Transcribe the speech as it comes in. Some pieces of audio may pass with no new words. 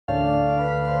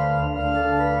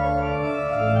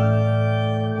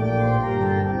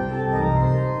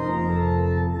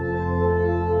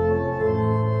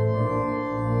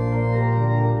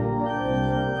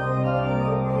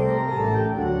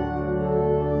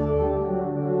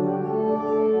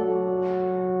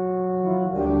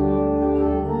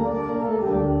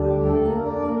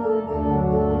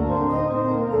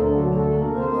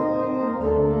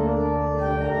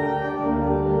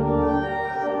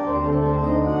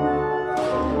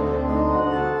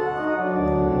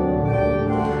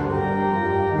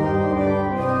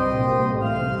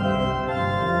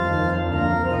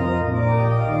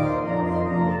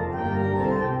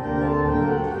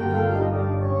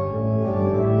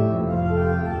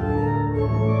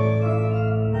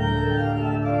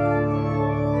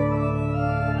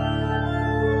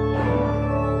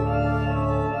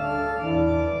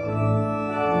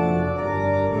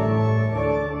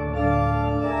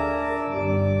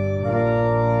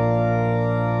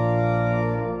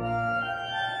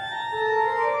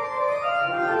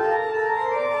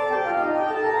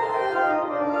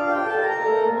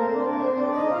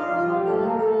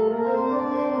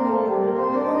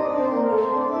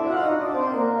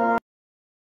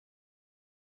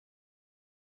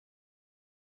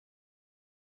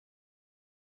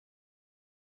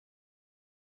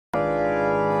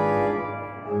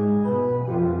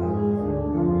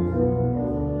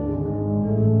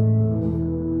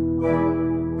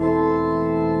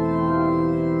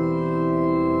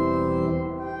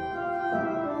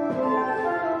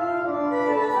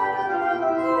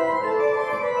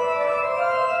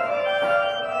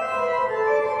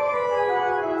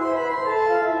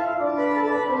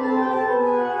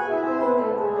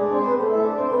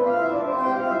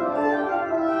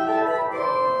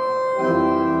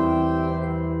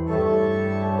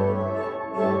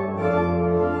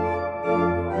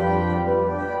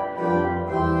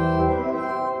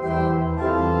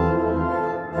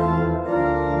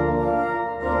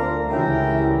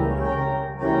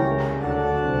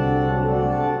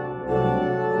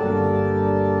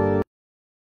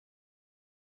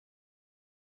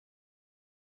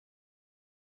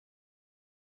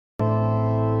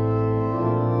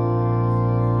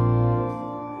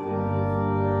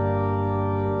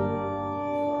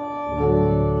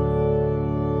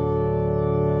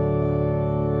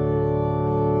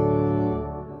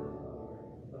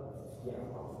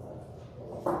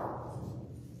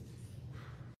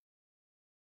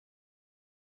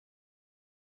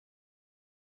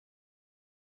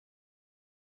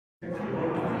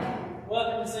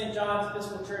Welcome to St. John's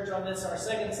Episcopal Church on this, our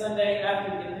second Sunday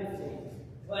after the Epiphany.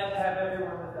 Glad to have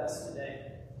everyone with us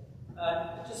today.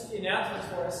 Just a few announcements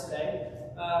for us today.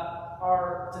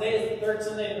 Today is the third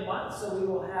Sunday of the month, so we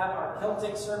will have our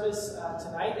Celtic service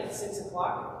tonight at 6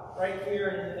 o'clock, right here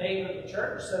in the nave of the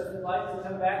church. So if you'd like to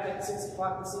come back at 6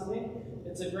 o'clock this evening,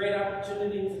 it's a great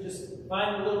opportunity to just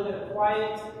find a little bit of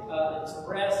quiet, and some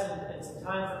rest, and some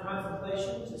time for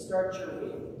contemplation to start your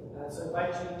week. So I invite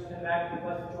you to come back if you'd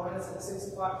like to join us at 6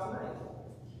 o'clock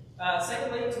tonight.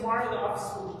 Secondly, tomorrow the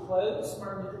office will be closed.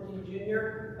 Martin Luther King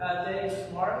Jr. Day is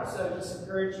tomorrow, so just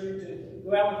encourage you to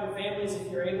go out with your families if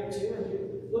you're able to,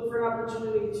 and look for an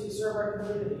opportunity to serve our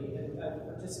community and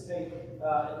participate in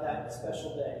that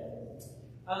special day.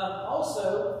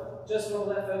 Also, just want to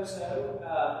let folks know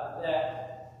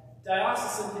that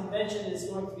Diocesan Convention is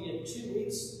going to be in 2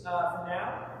 weeks from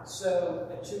now. So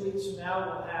 2 weeks from now,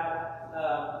 we'll have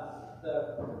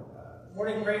the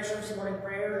morning prayer, service of morning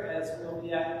prayer, as we'll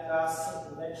be at Diocesan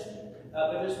Convention.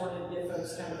 But I just wanted to give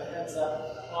folks kind of a heads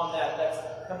up on that.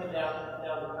 That's coming down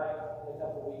the pipe in a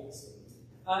couple of weeks.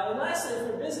 And lastly, if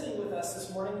you're visiting with us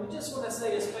this morning, we just want to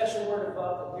say a special word of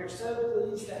welcome. We're so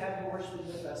pleased to have you worshiping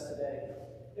with us today.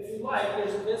 If you'd like,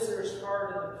 there's a visitor's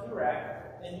card in the pew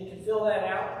rack, and you can fill that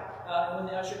out. And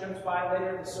when the usher comes by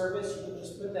later in the service, you can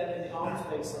just put that in the alms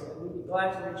basin, and we'd be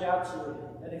glad to reach out to you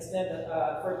and extend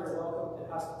a further welcome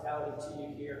and hospitality to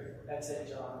you here at St.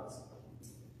 John's.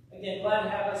 Again, glad to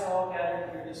have us all gathered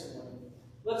here this morning.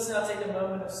 Let us now take a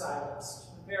moment of silence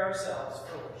to prepare ourselves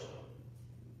for worship.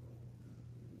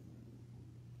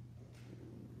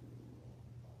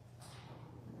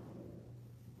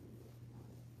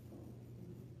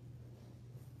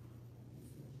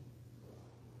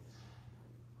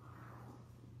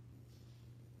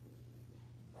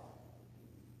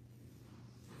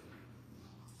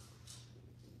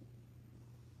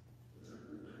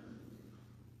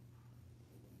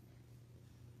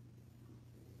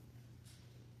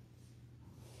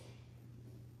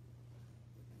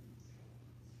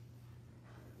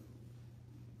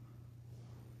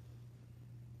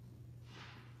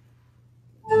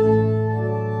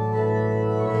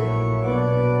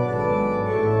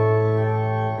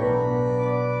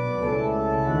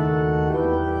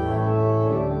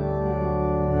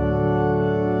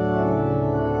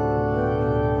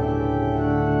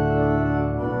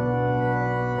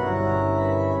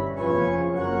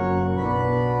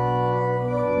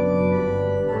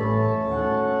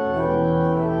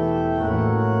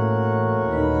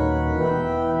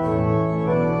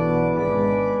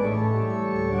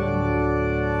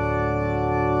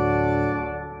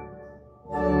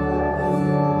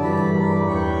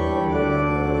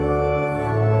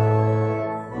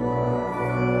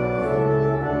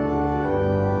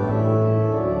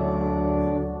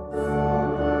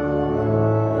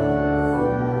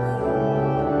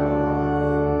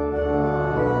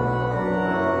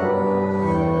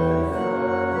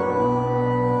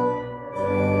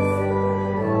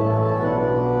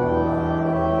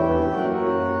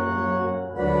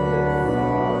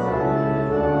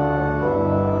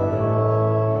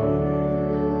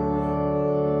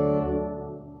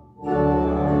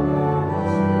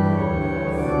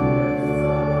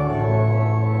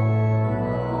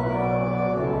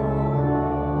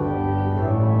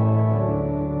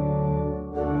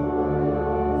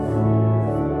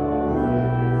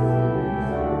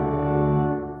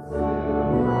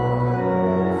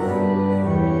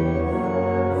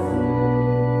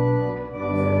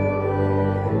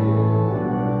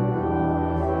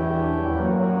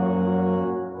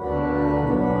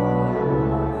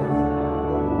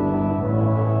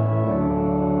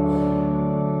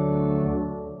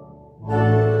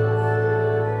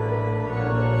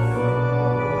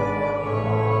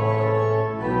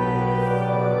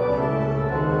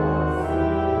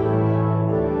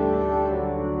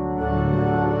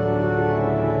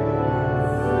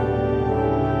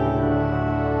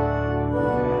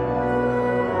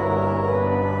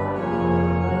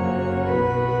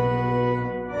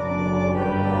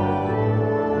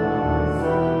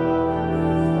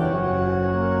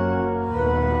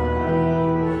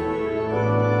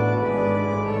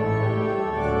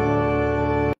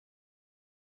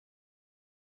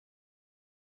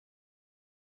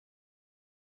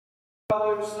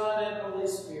 Father, Son, and Holy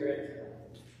Spirit.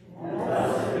 And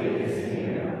blessed be his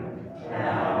kingdom,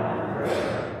 now and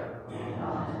forever. Amen.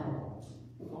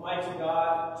 Almighty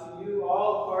God, to you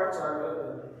all hearts are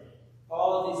open,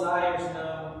 all desires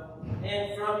known,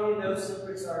 and from you no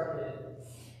secrets are hidden.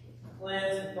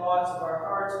 Plans and thoughts of our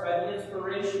hearts by the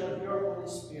inspiration of your Holy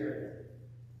Spirit,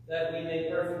 that we may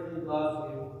perfectly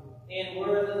love you and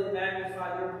worthily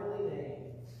magnify your holy name,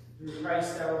 through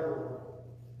Christ our Lord.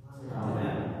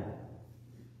 Amen.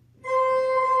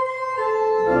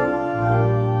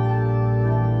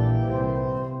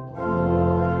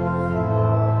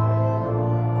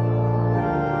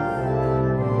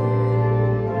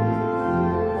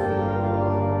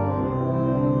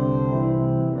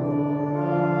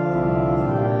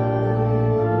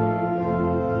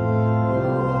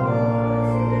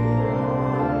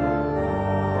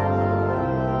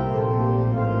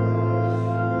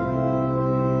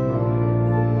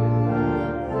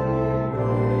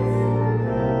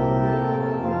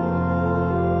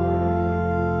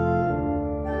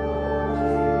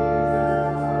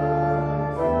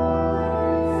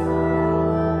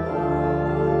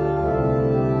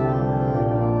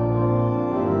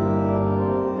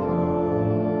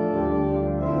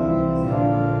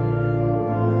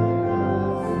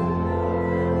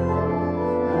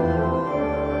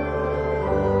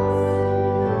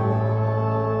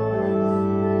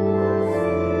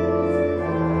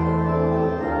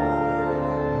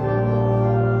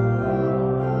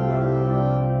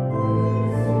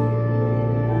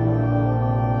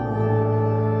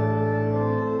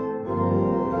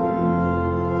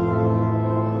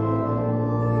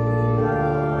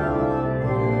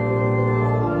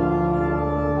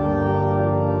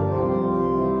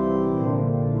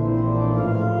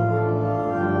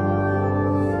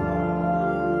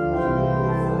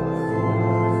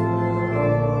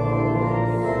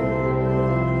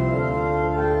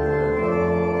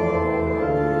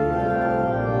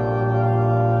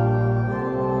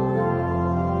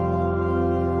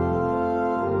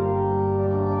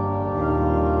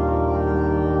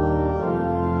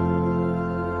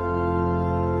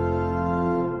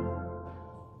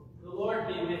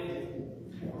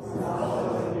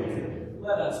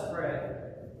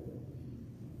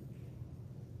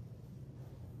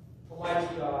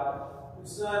 Almighty God,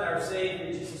 whose Son, our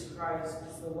Savior, Jesus Christ,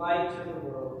 is the light of the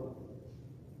world,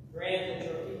 grant that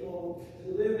your people,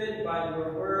 illumined by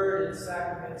your word and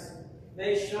sacraments,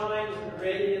 may shine with the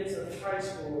radiance of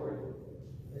Christ's glory,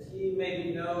 that he may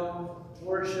be known,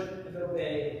 worshipped, and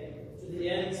obeyed to the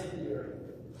ends of the earth.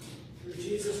 Through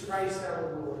Jesus Christ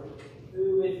our Lord,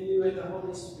 who with you and the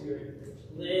Holy Spirit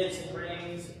lives and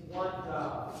reigns one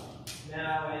God,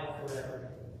 now and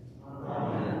forever.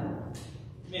 Amen.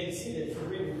 You may be seated for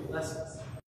reading the lessons.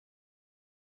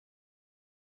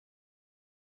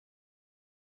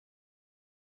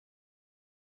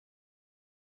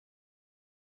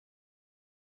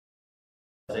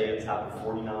 Isaiah chapter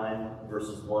 49,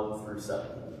 verses 1 through 7.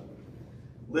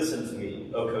 Listen to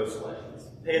me, O coastlands.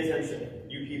 Pay attention,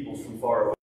 you peoples from far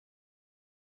away.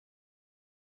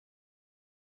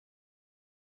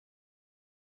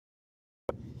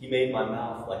 He made my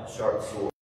mouth like a sharp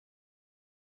sword.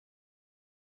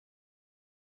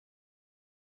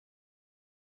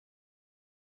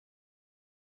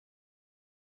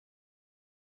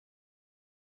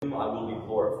 In him I will be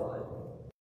glorified.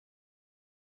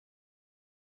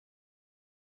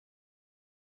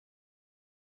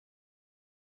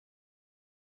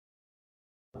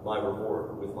 My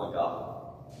reward with my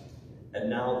God.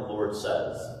 And now the Lord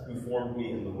says, who formed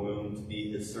me in the womb to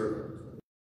be his servant.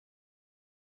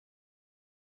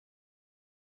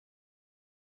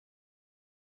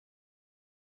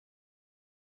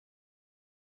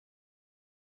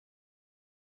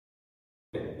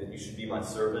 That you should be my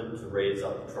servant to raise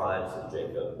up the tribes of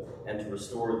Jacob and to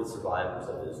restore the survivors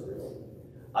of Israel.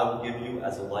 I will give you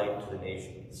as a light to the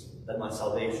nations, that my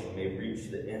salvation may reach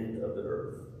the end of the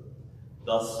earth.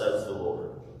 Thus says the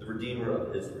Lord, the Redeemer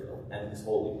of Israel and his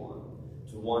Holy One,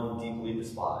 to one deeply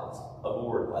despised,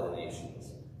 abhorred by the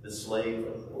nations, the slave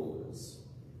of rulers.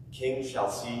 Kings shall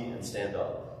see and stand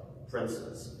up,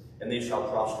 princes, and they shall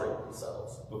prostrate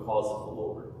themselves because of the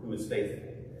Lord, who is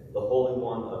faithful, the Holy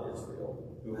One of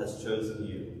Israel, who has chosen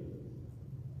you.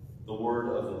 The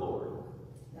word of the Lord.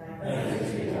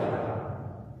 Thanks be to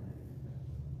God.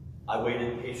 I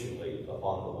waited patiently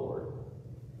upon the Lord.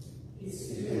 He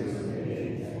stooped to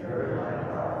me and heard my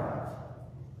cry.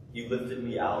 He lifted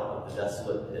me out of the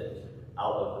desolate pit,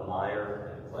 out of the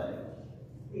mire and clay.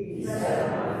 He set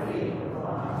my feet upon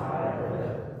a high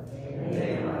cliff and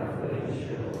made my footing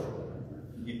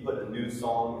sure. He put a new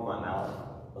song in my mouth,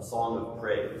 a song of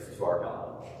praise to our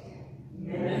God.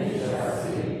 Many shall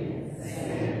see and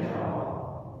stand in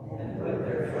awe and put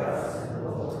their trust in the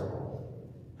Lord.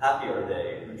 Happy are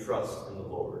they who trust in the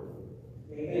Lord.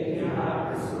 They do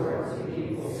not resort to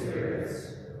evil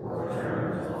spirits or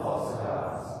turn to false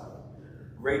gods.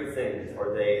 Great things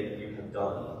are they that you have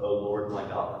done, O Lord my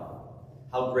God.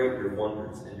 How great your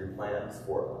wonders and your plans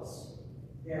for us.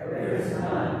 Yet there is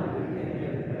none who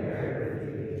can compare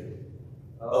with you.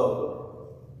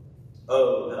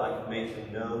 Oh, that I could make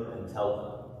them known and tell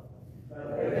them. But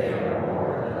they are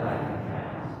more than I can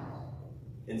count.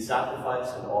 In sacrifice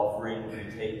and offering you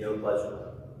take no pleasure.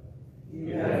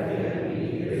 You have given me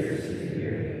ears to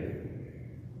hear you.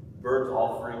 Burnt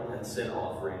offering and sin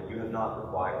offering you have not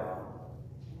required.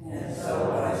 And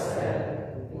so I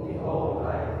said, behold, I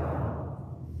come.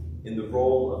 In the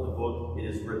roll of the book it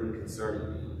is written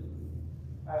concerning me.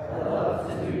 I love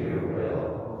to do your will,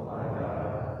 O my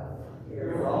God. Your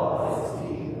law is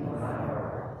deep in my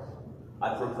heart. I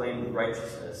proclaimed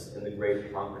righteousness in the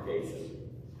great congregation.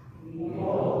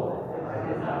 Behold, I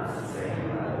did not restrain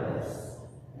my lips,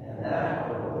 and that,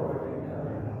 O Lord, you know.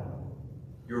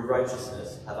 Your righteousness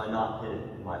have I not hidden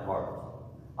in my heart.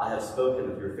 I have spoken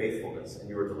of your faithfulness and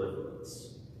your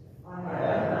deliverance. I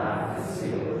have not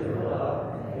concealed your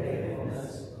love and faithfulness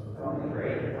from the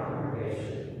great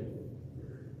congregation.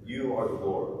 You are the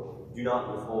Lord. Do not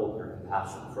withhold your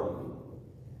compassion from me.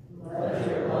 Let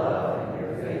your love and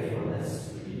your faithfulness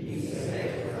be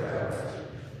safe forever.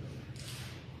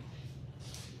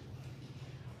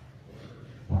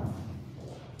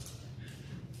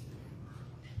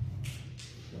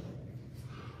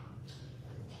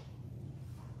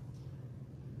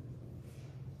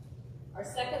 Our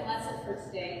second lesson for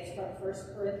today is from 1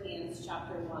 Corinthians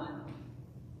chapter 1.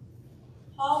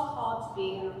 Paul, called to be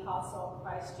an apostle of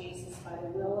Christ Jesus by the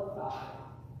will of God,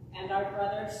 and our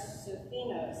brother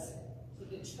Sophinos, to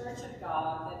the church of God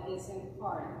that is in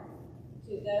Corinth,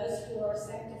 to those who are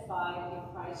sanctified in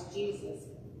Christ Jesus,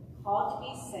 called to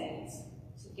be saints,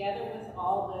 together with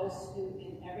all those who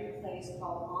in every place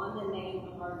call on the name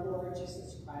of our Lord Jesus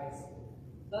Christ,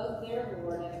 both their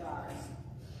Lord and ours.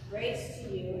 Grace to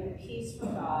you and peace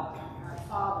from God, our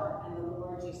Father, and the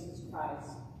Lord Jesus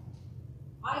Christ.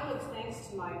 I give thanks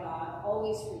to my God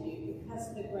always for you because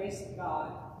of the grace of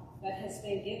God that has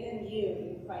been given you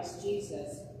in Christ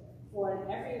Jesus, for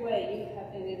in every way you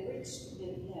have been enriched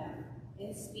in him,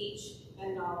 in speech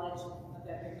and knowledge of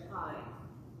every kind,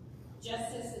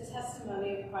 just as the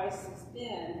testimony of Christ has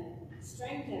been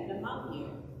strengthened among you,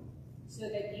 so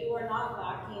that you are not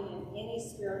lacking in any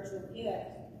spiritual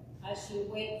gift as you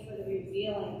wait for the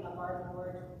revealing of our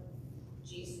Lord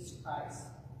Jesus Christ.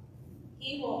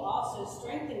 He will also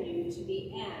strengthen you to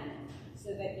the end, so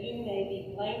that you may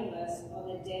be blameless on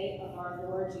the day of our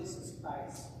Lord Jesus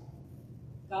Christ.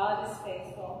 God is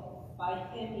faithful. By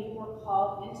him you were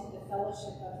called into the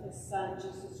fellowship of his Son,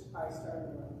 Jesus Christ our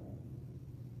Lord.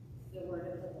 The word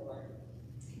of the Lord.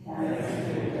 Thanks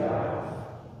be to God.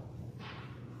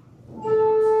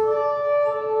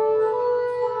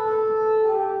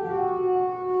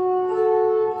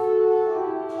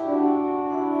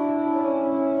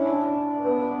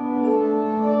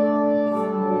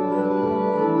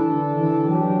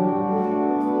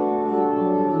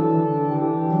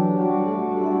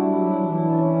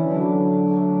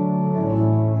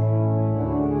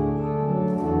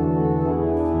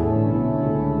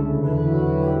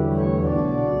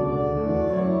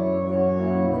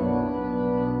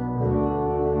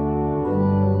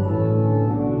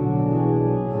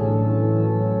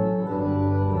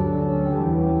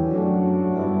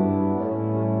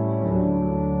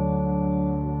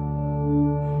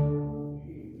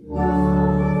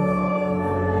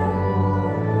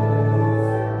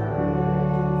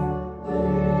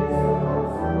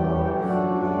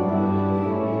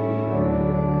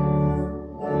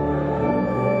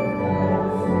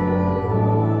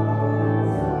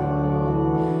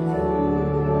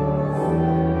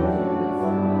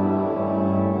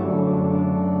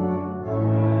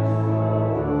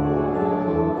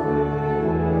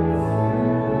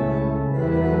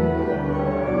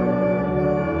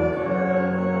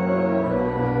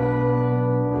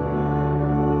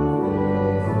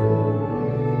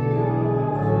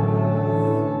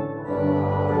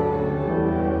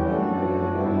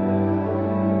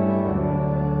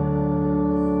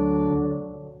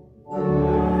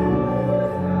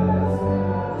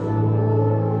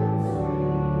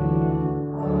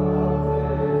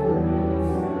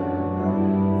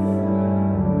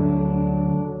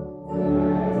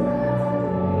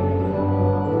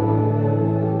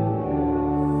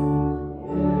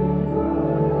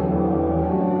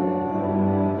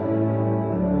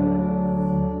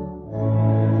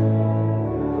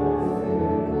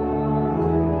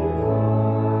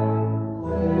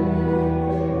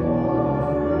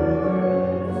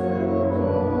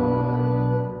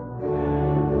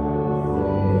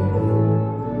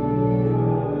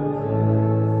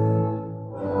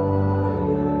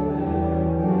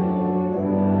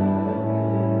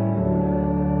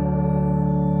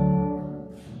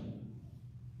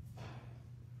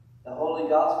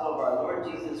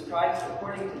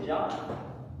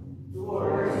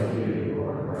 Glory to you,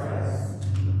 Lord Christ.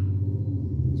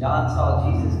 John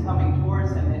saw Jesus coming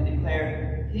towards him and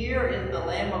declared, "Here is the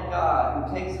Lamb of God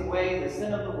who takes away the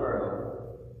sin of the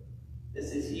world.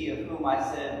 This is he of whom I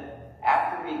said,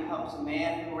 after me comes a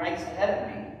man who ranks ahead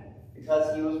of me,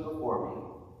 because he was before me.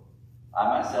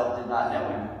 I myself did not know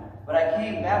him, but I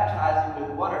came baptizing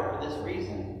with water for this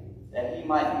reason, that he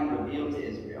might be revealed to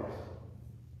Israel."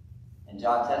 And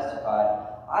John testified,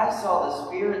 "I saw the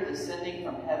Spirit descending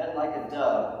from heaven like a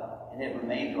dove, and it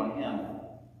remained on him.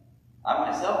 I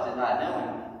myself did not know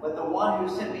him, but the one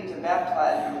who sent me to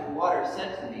baptize with water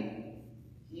said to me,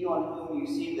 'He on whom you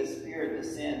see the Spirit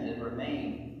descend and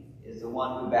remain is the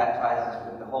one who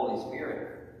baptizes with the Holy Spirit.'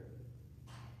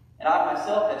 And I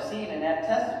myself have seen and have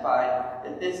testified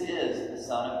that this is the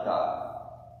Son of God."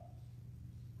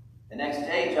 The next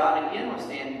day, John again was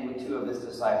standing with two of his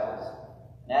disciples.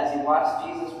 And as he watched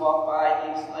Jesus walk by,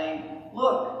 he exclaimed,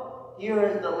 "Look, here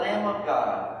is the Lamb of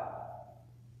God."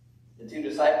 The two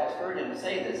disciples heard him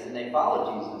say this, and they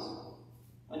followed Jesus.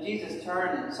 When Jesus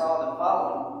turned and saw them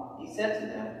following, he said to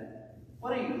them,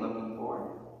 "What are you looking for?"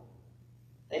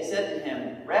 They said to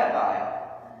him, "Rabbi,"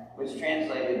 which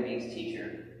translated means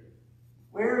teacher,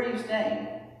 "where are you staying?"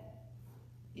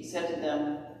 He said to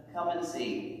them, "Come and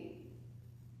see."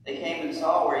 They came and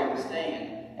saw where he was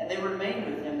staying, and they remained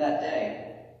with him that day.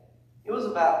 It was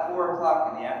about 4 o'clock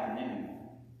in the afternoon.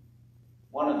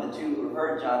 One of the two who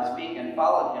heard John speak and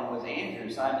followed him was Andrew,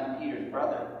 Simon Peter's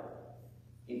brother.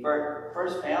 He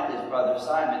first found his brother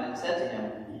Simon and said to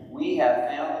him, "We have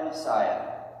found the Messiah,"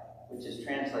 which is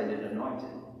translated anointed.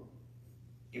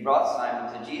 He brought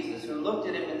Simon to Jesus, who looked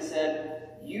at him and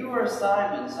said, "You are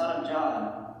Simon, son of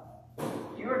John.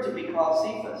 You are to be called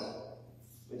Cephas,"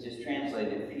 which is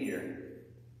translated Peter.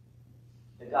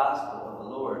 The Gospel of the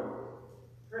Lord.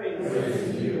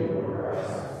 Praise to you, Lord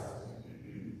Christ.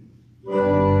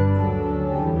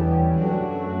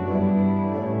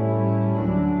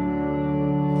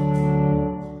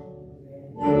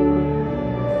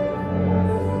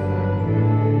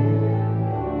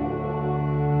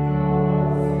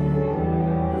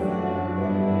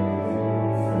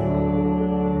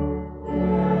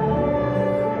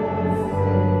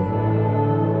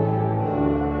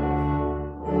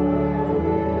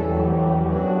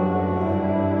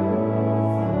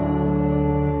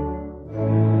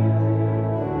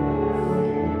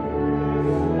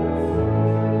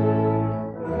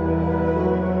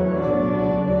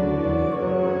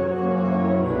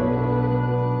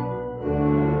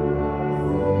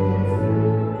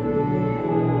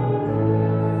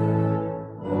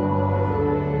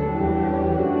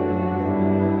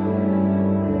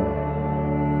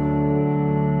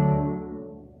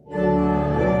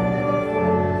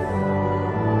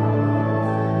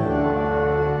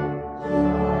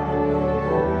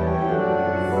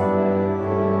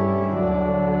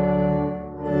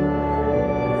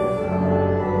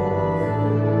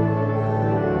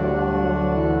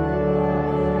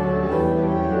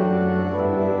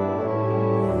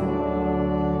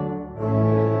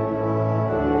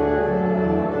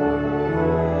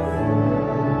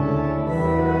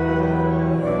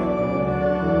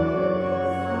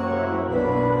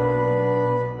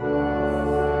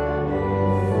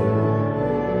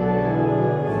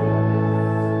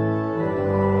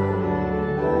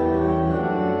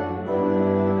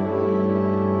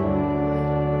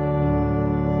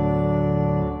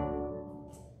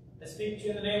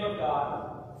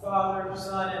 Father,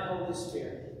 Son, and Holy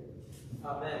Spirit.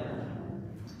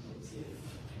 Amen.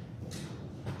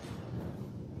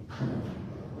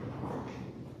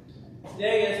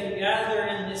 Today, as we gather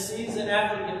in this season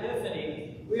after the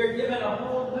Epiphany, we are given a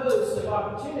whole host of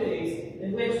opportunities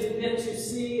in which we get to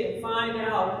see and find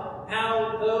out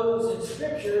how those in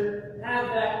Scripture have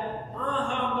that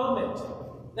aha moment,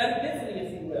 that epiphany,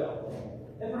 if you will.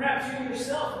 And perhaps you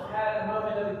yourself have had a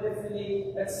moment of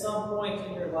epiphany at some point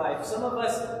in your life. Some of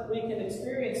us, we can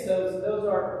experience those, and those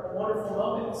are wonderful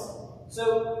moments.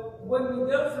 So when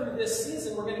we go through this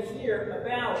season, we're going to hear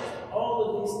about all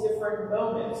of these different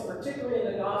moments, particularly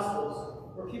in the Gospels,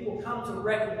 where people come to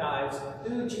recognize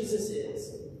who Jesus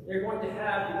is. They're going to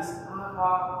have these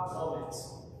aha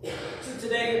moments. So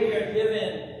today we are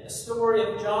given a story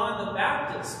of John the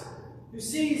Baptist, who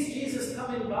sees Jesus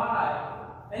coming by,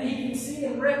 and he can see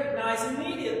and recognize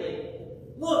immediately,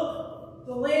 look,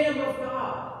 the Lamb of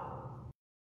God.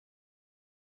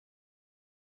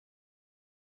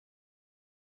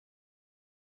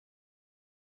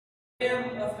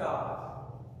 Lamb of God.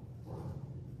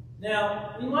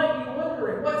 Now, you might be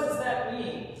wondering, what does that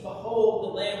mean, to behold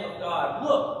the Lamb of God?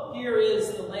 Look, here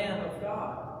is the Lamb of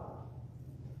God.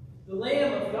 The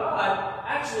Lamb of God,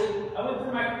 actually, I went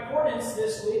through my concordance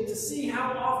this week to see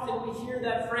how often we hear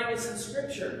that phrase in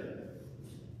Scripture.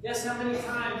 Guess how many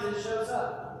times it shows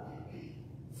up?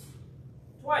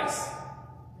 Twice.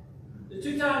 The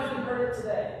 2 times we heard it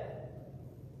today.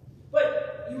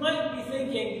 But you might be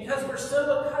thinking, because we're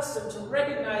so accustomed to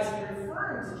recognizing and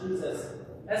referring to Jesus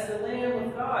as the Lamb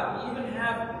of God, we even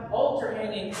have altar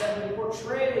hangings that would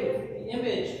portray the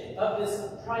image of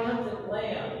this triumphant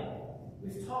Lamb.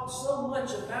 We've talked so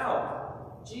much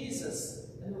about Jesus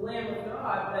and the Lamb of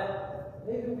God that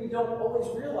maybe we don't always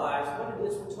realize what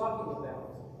it is we're talking about.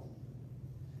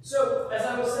 So, as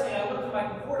I was saying, I looked at my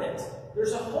concordance.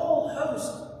 There's a whole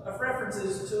host of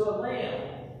references to a lamb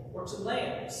or to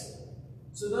lambs.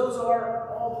 So those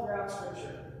are all throughout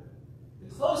Scripture.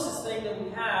 The closest thing that we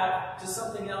have to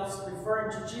something else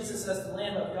referring to Jesus as the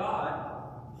Lamb of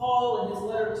God, Paul in his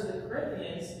letter to the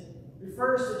Corinthians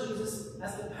refers to Jesus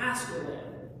as the Paschal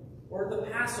Lamb, or the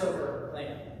Passover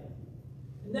Lamb.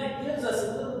 And that gives us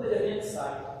a little bit of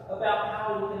insight about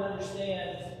how we can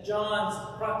understand John's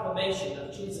proclamation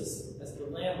of Jesus as the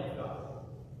Lamb of God.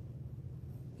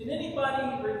 Can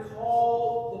anybody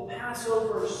recall the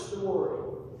Passover story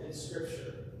in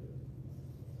Scripture?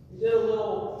 We did a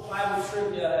little Bible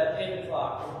trivia at 8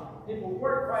 o'clock. People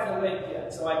weren't quite awake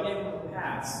yet, so I gave them a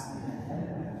pass.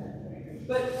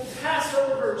 But the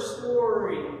Passover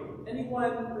story,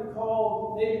 anyone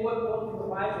recall maybe what book in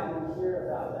the Bible we hear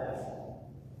about that?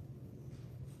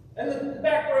 And the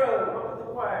back row, up with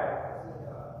the choir.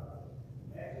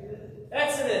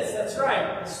 Exodus, that's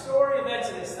right. The story of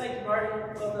Exodus. Thank you, Marty.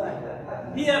 Well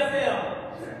done.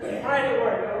 PFM. Right at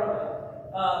work.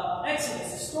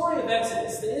 Exodus, the story of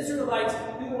Exodus. The Israelites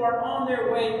who are on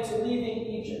their way to leaving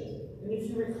Egypt. And if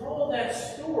you recall that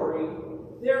story,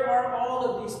 there are all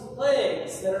of these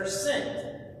plagues that are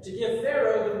sent to give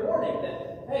Pharaoh the warning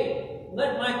that, hey,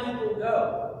 let my people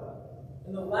go.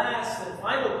 And the last and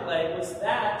final plague was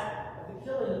that of the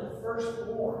killing of the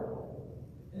firstborn.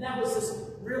 And that was this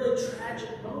really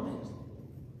tragic moment.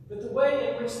 But the way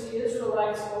in which the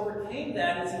Israelites overcame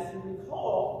that is, if you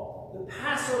recall, the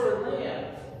Passover lamb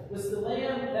was the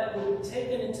lamb that would be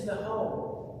taken into the home.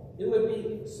 It would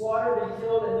be slaughtered and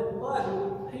killed, and the blood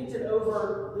would be painted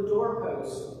over the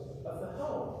doorposts of the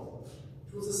home.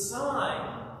 It was a sign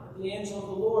of the angel of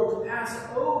the Lord to pass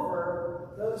over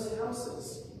those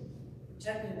houses,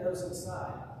 protecting those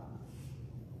inside.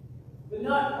 But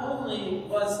not only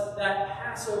was that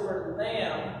Passover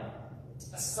lamb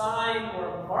a sign or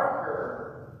a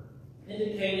marker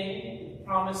indicating the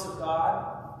promise of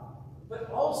God, but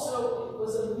also it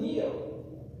was a meal.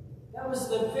 That was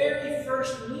the very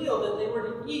first meal that they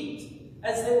were to eat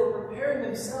as they were preparing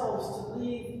themselves to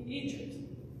leave Egypt.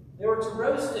 They were to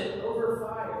roast it over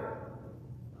fire.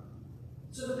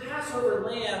 So the Passover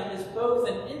lamb is both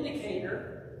an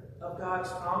indicator of God's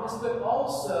promise, but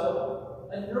also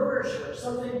a nourisher,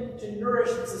 something to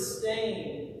nourish and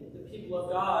sustain the people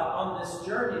of God on this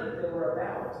journey that they were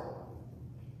about.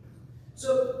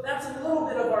 So that's a little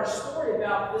bit of our story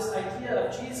about this idea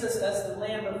of Jesus as the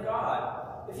Lamb of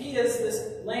God. If he is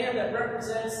this lamb that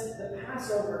represents the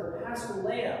Passover, the Paschal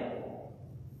Lamb,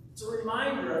 it's a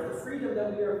reminder of the freedom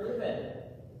that we are given,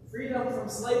 freedom from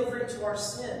slavery to our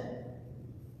sin.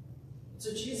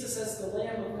 So Jesus as the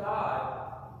Lamb of God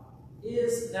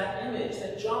is that image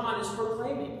that John is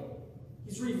proclaiming.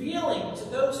 He's revealing to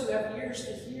those who have ears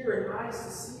to hear and eyes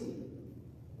to see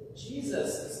that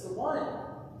Jesus is the one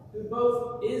who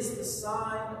both is the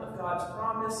sign of God's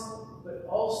promise, but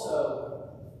also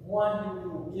one who we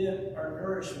will give our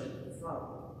nourishment from.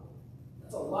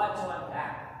 That's a lot to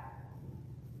unpack.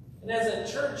 And as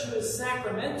a church who is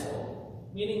sacramental,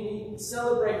 meaning we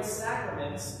celebrate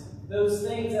sacraments, those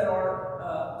things that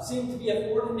are seem to be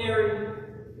an ordinary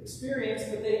experience,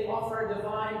 but they offer a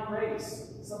divine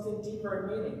grace, something deeper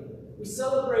in meaning. We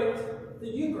celebrate the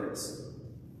Eucharist,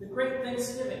 the great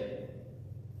Thanksgiving.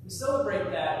 We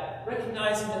celebrate that,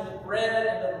 recognizing that the bread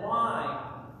and the wine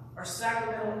are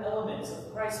sacramental elements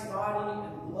of Christ's body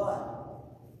and blood,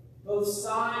 both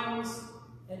signs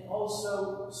and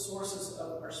also sources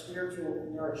of our spiritual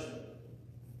nourishment.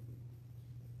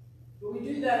 But we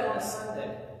do that on a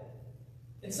Sunday.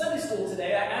 In Sunday school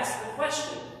today, I asked the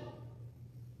question,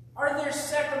 are there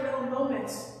sacramental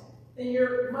moments in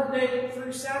your Monday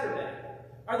through Saturday?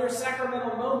 Are there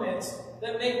sacramental moments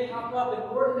that may pop up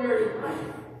in ordinary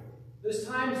life? Those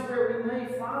times where we may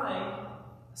find a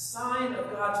sign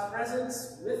of God's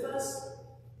presence with us,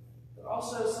 but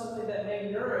also something that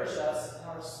may nourish us in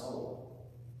our soul.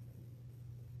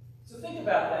 So think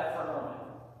about that for a moment.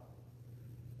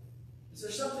 Is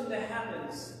there something that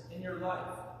happens in your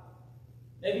life?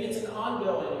 Maybe it's an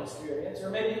ongoing experience, or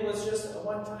maybe it was just a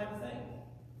one-time thing.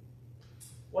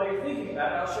 While you're thinking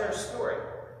about it, I'll share a story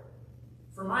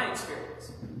from my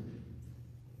experience.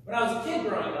 When I was a kid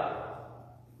growing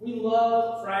up, we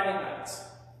loved Friday nights.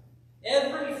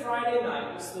 Every Friday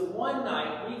night was the one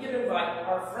night we could invite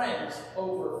our friends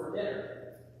over for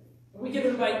dinner. And we could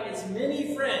invite as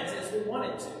many friends as we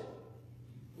wanted to.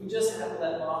 We just had to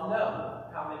let Mom know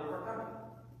how many were coming.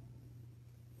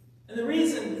 And the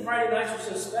reason Friday nights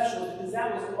were so special is because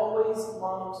that was always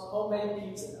Mom's homemade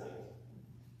pizza night.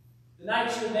 The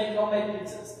night she would make homemade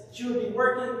pizzas. She would be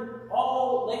working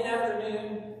all late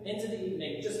afternoon into the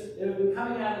evening. It would be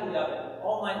coming out of the oven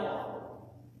all night long,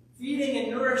 feeding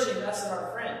and nourishing us and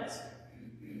our friends.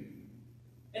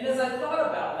 And as I thought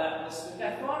about that this week,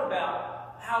 I thought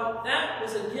about how that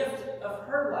was a gift of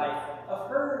her life, of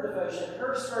her devotion,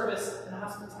 her service and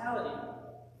hospitality,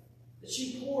 that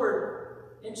she poured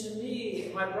into me,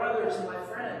 and my brothers, and my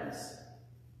friends,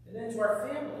 and into our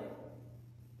family.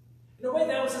 In a way,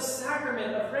 that was a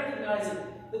sacrament of recognizing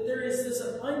that there is this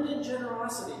abundant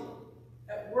generosity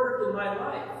at work in my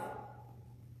life.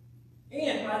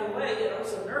 And, by the way, it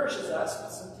also nourishes us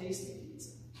with some tasty pizza.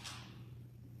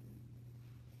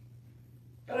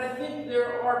 But I think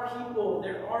there are people,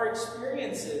 there are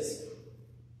experiences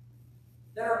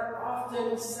that are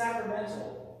often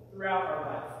sacramental throughout our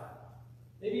life.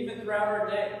 Maybe even throughout our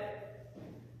day.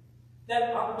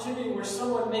 That opportunity where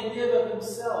someone may give of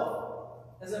himself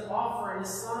as an offer and a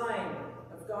sign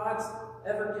of God's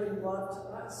ever-giving love to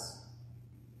us.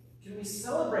 Can we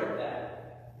celebrate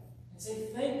that and say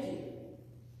thank you?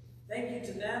 Thank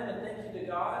you to them and thank you to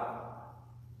God.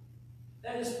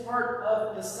 That is part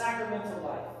of the sacramental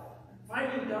life.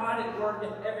 Finding God at work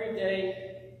in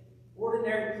everyday,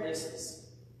 ordinary places.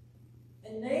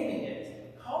 And naming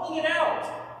it, calling it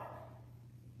out.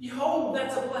 Behold,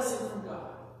 that's a blessing from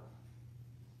God.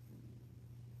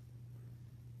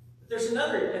 But there's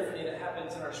another epiphany that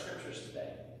happens in our scriptures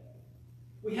today.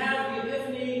 We have the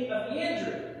epiphany of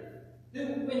Andrew, who,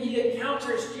 when he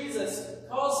encounters Jesus,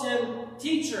 calls him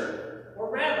teacher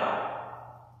or rabbi,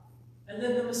 and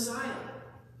then the Messiah,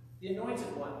 the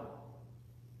anointed one.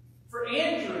 For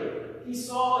Andrew, he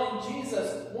saw in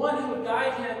Jesus one who would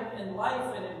guide him in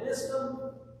life and in wisdom,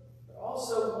 but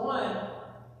also one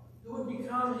who would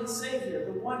become his Savior,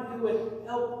 the one who would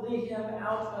help lead him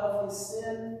out of his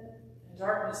sin and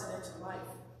darkness and into life.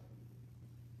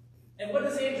 And what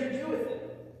does Andrew do with it?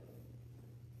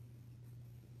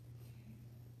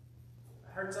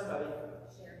 I heard somebody.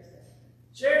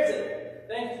 Shares it.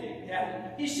 Thank you.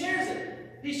 Yeah. He shares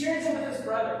it. He shares it with his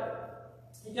brother.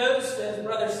 He goes to his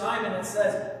brother Simon and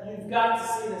says, you've got to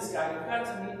see this guy. You've got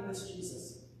to meet this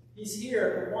Jesus. He's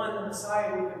here, the one, the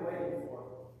Messiah we've been waiting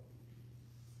for.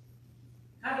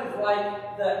 Kind of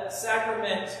like the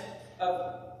sacrament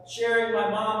of sharing my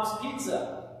mom's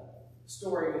pizza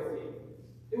story with you.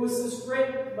 It was this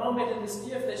great moment and this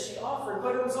gift that she offered,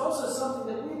 but it was also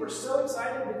something that we were so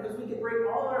excited because we could bring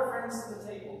all our friends to the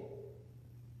table.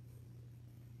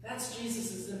 That's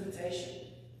Jesus' invitation.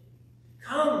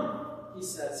 Come, he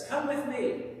says, come with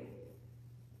me.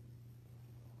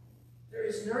 There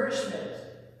is nourishment,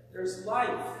 there's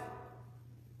life,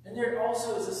 and there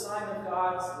also is a sign of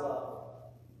God's love.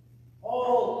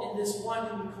 All in this one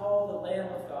whom we call the Lamb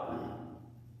of God.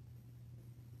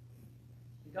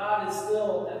 God is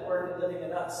still at work and living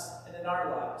in us and in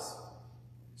our lives.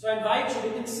 So I invite you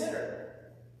to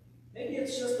consider. Maybe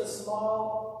it's just a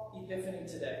small epiphany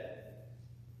today.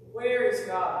 But where is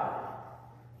God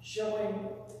showing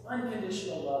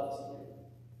unconditional love to you?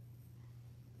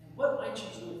 And what might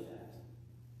you do with that?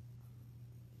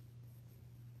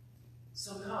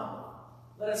 So come,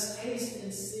 let us taste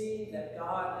and see that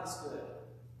God is good.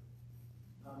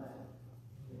 Amen.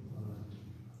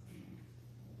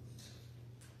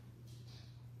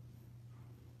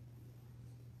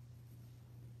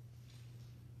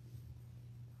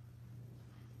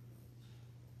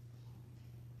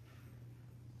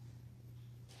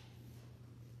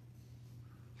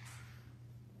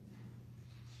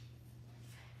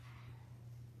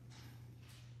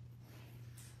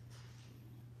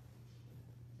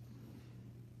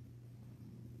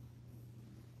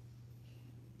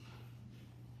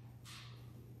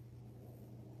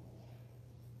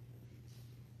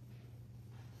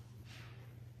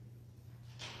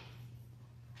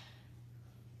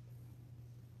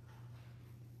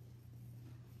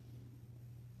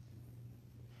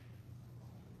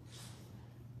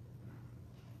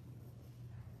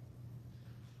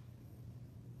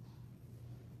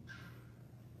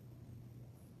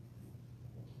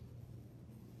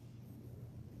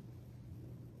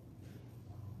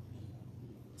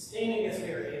 Standing as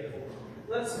we are able,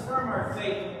 let's affirm our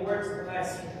faith in the words of the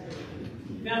Nicene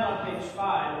Creed, found on page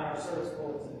 5 in our service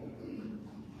bulletin.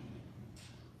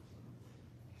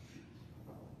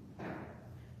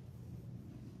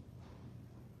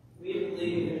 We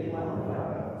believe in one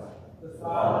God, the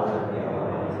Father of the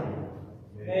Almighty,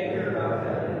 maker of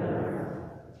heaven and earth,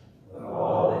 of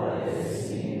all that is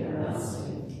seen and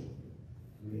unseen.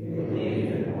 We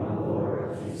believe in one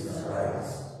Lord Jesus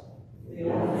Christ, the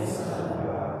only Son of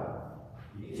God,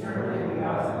 eternally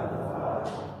begotten of the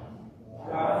Father,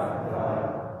 God from God,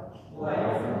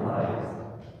 light from light,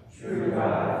 true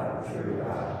God from true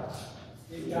God,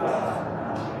 begotten and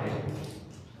not made,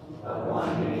 of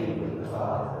one being with the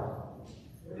Father.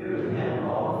 Through him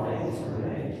all things were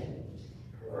made.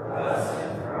 For us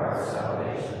and for our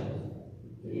salvation,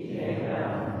 he came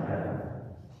down from heaven.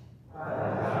 By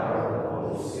the power of the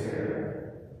Holy Spirit,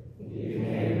 he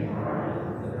became incarnate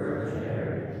of the Virgin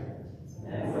Mary,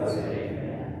 and was made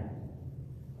man.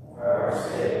 For our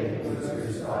sake, he was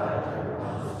crucified under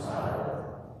Pontius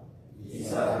Pilate. He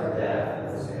suffered death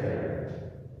and was buried.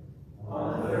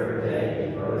 On the third day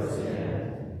he rose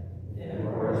again, in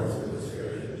accordance with the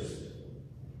Scriptures.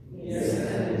 He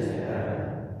ascended to heaven,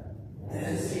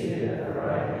 and is seated at the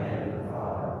right hand of the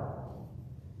Father.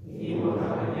 He will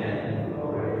come again in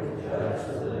glory to judge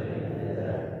the living and the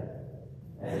dead,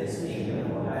 and his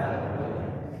kingdom will have no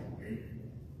end.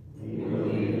 We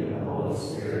believe in the Holy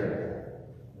Spirit,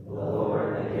 the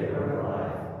Lord, the giver of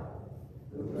life,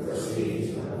 who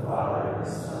proceeds from the Father and the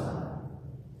Son.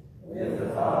 With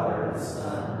the Father and the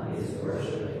Son, he is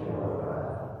worshipped and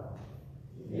glorified.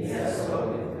 He has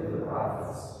spoken through the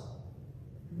prophets.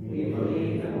 We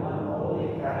believe in one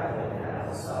holy Catholic and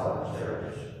Apostolic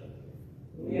Church.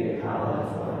 We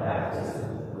acknowledge one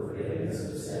baptism for forgiveness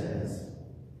of sins.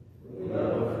 We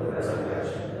look for the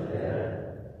resurrection of the dead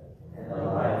and the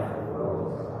life of the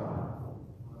world to come.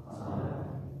 Amen.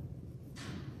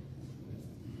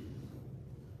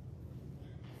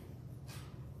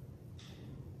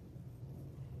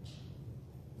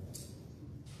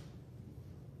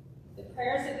 The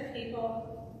prayers of the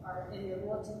people are in your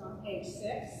bulletin on page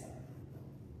 6.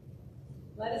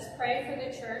 Let us pray for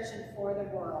the church and for the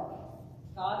world.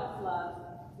 God of love,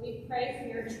 we pray for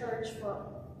your church,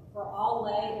 for all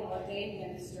lay and ordained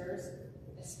ministers,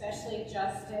 especially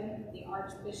Justin, the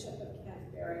Archbishop of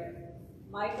Canterbury,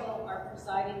 Michael, our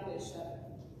presiding bishop,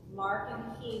 Mark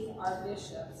and Keith, our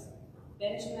bishops,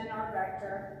 Benjamin, our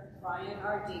rector, Brian,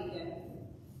 our deacon.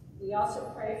 We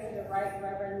also pray for the Right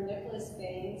Reverend Nicholas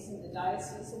Baines in the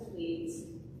Diocese of Leeds,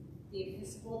 the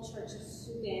Episcopal Church of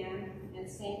Sudan, and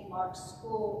St. Mark's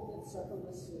School in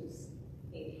Circumlocution,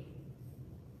 Haiti.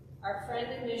 Our friend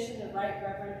in mission, the Right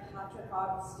Reverend Patrick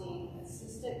Augustine,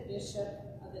 Assistant Bishop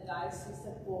of the Diocese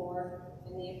of Bor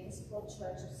in the Episcopal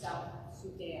Church of South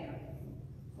Sudan,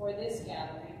 for this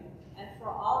gathering, and for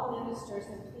all ministers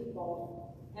and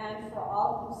people, and for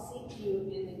all who seek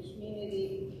you in the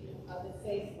community of the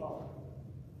faithful.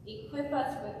 Equip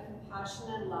us with compassion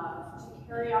and love to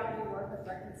carry out your work of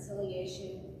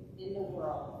reconciliation in the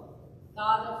world.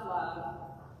 God of love,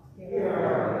 hear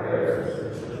our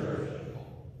prayers for the church.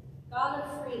 God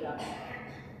of freedom,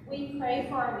 we pray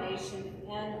for our nation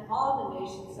and all the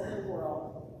nations of the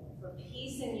world, for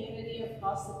peace and unity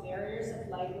across the barriers of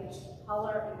language,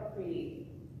 color, and creed,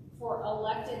 for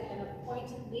elected and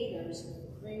appointed leaders,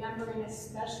 remembering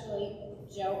especially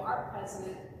Joe, our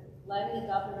president, Len, the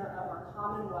governor of our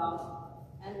Commonwealth,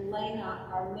 and Lena,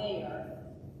 our mayor,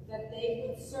 that they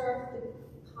would serve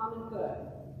the common good.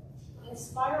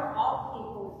 Inspire all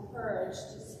people with courage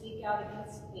to speak out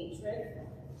against hatred,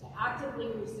 to actively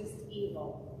resist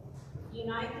evil.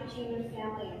 Unite the human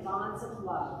family in bonds of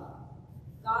love.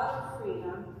 God of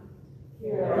freedom,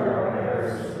 hear our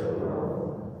prayers for the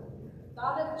world.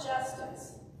 God of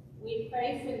justice, we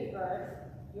pray for the earth,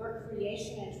 your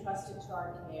creation entrusted to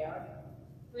our care,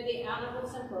 for the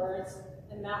animals and birds,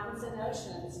 the mountains and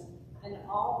oceans, and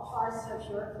all parts of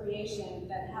your creation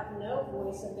that have no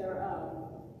voice of their own.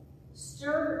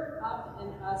 Stir up in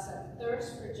us a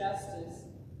thirst for justice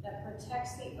that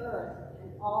protects the earth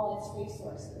and all its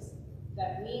resources,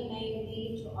 that we may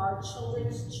leave to our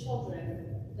children's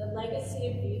children the legacy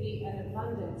of beauty and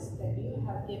abundance that you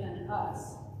have given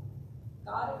us.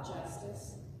 God of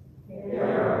justice, hear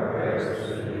our prayers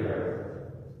for the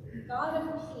earth. God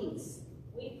of peace,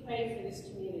 we pray for this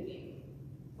community,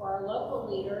 for our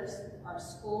local leaders, our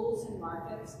schools and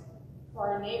markets, for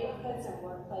our neighborhoods and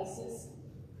workplaces.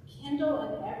 Kindle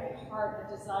in every heart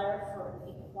a desire for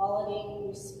equality,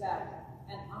 respect,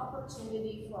 and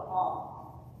opportunity for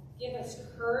all. Give us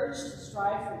courage to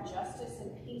strive for justice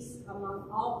and peace among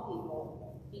all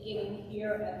people, beginning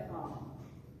here at home.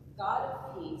 God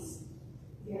of peace,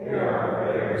 Hear our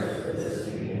prayers for this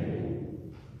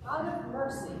community. God of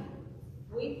mercy,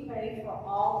 we pray for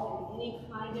all in any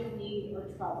kind of need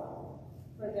or trouble,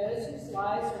 for those whose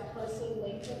lives are closely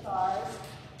linked with ours,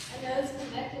 and those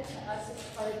connected to us as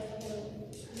part of the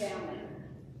human family,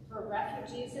 for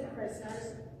refugees and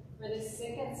prisoners, for the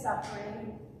sick and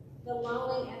suffering, the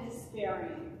lonely and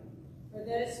despairing, for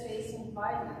those facing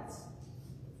violence,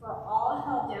 for all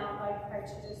held down by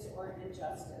prejudice or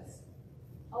injustice.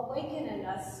 Awaken in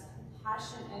us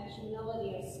compassion and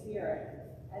humility of spirit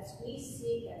as we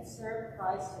seek and serve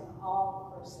Christ in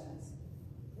all persons.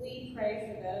 We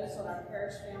pray for those on our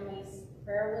parish family's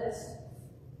prayer list: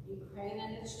 Ukraine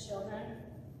and its children,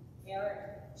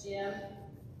 Eric, Jim,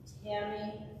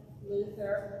 Tammy,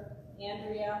 Luther,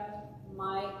 Andrea,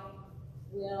 Mike,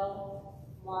 Will,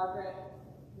 Margaret,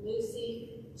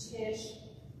 Lucy, Tish,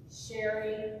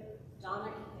 Sherry,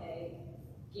 Donna Kay,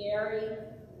 Gary,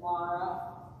 Laura,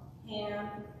 Pam,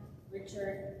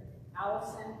 Richard,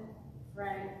 Allison,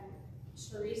 Frank,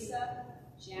 Teresa,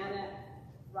 Janet,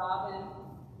 Robin,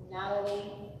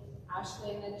 Natalie,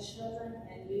 Ashley, and the children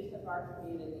and youth of our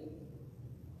community.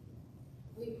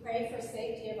 We pray for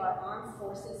safety of our armed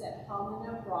forces at home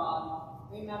and abroad,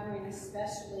 remembering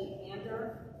especially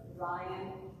Andrew,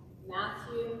 Ryan,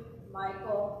 Matthew,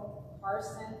 Michael,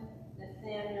 Carson,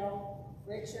 Nathaniel,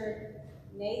 Richard,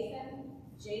 Nathan,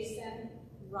 Jason,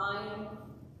 Ryan,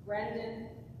 Brendan,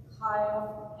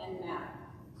 Kyle, and Matt.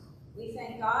 We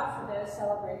thank God for those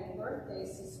celebrating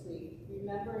birthdays this week,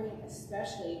 remembering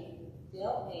especially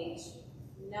Bill H.,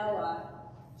 Noah,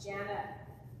 Janet,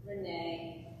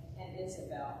 Renee, and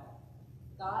Isabel.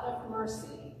 God of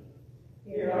mercy,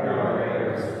 Hear our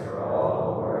prayers for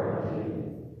all who are in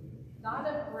need. God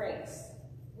of grace,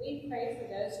 we pray for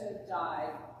those who have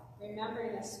died,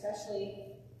 remembering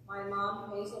especially my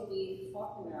mom, Hazel B.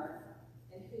 Faulkner,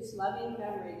 in whose loving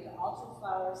memory the altar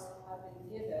flowers have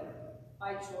been given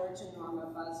by George and Norma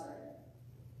Buzzard.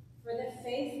 For the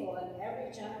faithful in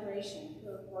every generation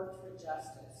who have worked for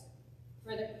justice,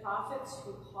 for the prophets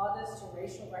who called us to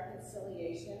racial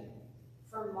reconciliation,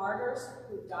 for martyrs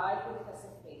who died because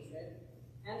of hatred,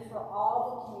 and for all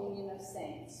the communion of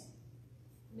saints.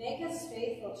 Make us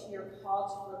faithful to your call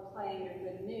to proclaim your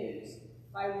good news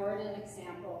by word and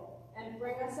example, and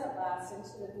bring us at last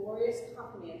into the glorious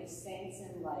company of the saints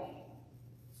in light.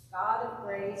 God of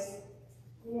grace,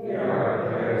 hear our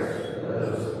prayers for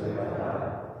those who have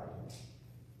died.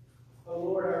 O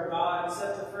Lord our God,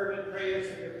 accept the fervent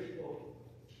prayers of your people.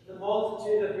 The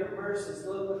multitude of your mercies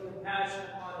look with compassion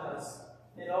upon us,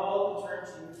 and all who turn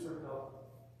to you for help.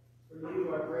 For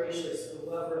you are gracious, the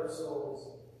lover of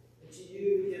souls, and to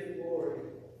you we give glory,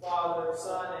 Father,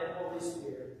 Son, and Holy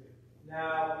Spirit,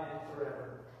 now and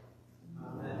forever.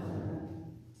 Amen.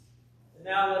 And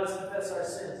now let us confess our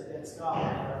sins against God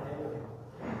and our neighbor.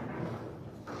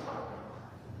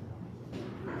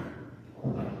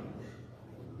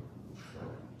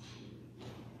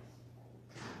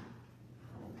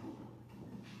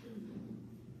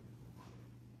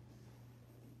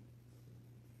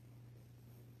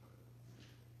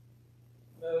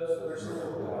 Most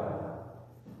merciful God,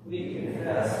 We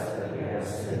confess that we have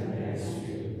sinned against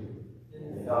you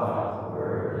in thought,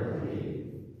 word, and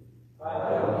deed, by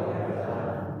what we have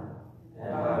done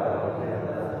and by what we have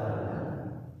left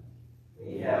undone.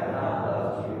 We have not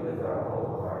loved you with our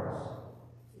whole hearts.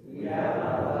 We have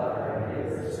not loved our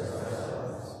neighbors as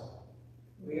ourselves.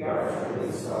 We are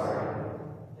truly sorry,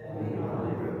 and we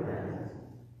humbly repent.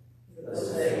 For the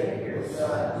sake of your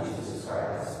Son, Jesus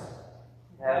Christ,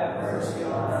 have mercy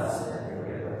on us and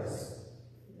forgive us,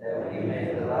 that we may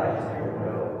delight in your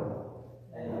will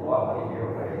and walk in your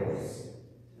ways,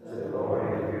 to the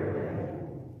glory of your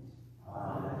name.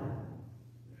 Amen.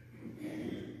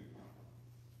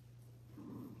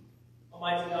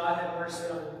 Almighty God, have mercy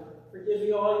on you. Forgive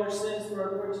you all your sins through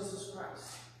our Lord Jesus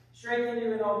Christ. Strengthen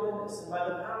you in all goodness, and by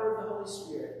the power of the Holy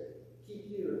Spirit, keep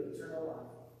you in eternal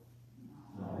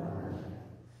life. Amen.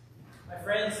 My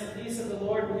friends, the peace of the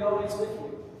Lord be always with you.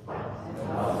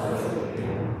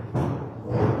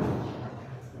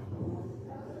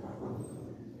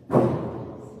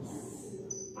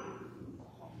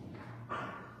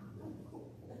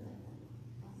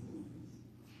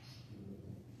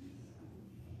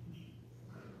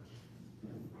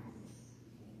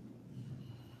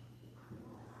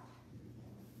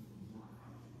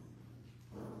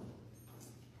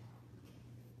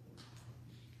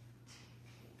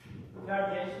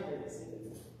 Congregation, may be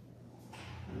seated.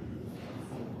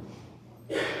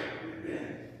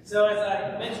 So as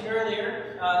I mentioned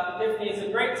earlier, Epiphany is a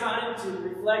great time to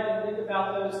reflect and think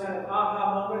about those kind of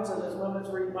aha moments or those moments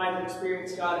where you might have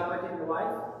experienced God at work in your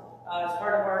life. As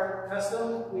part of our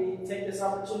custom, we take this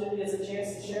opportunity as a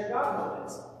chance to share God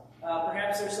moments.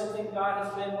 Perhaps there's something God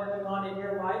has been working on in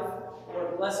your life,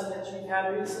 or a blessing that you've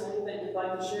had recently that you'd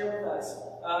like to share with us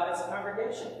as a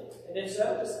congregation. And if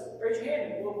so, just raise your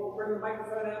hand and we'll bring the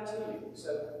microphone out to you. So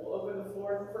we'll open the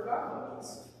floor for God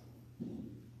moments.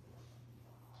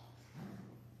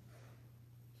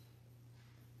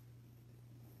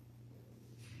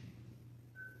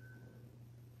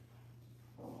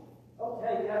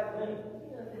 Okay, Kathleen.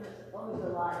 Always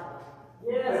alive.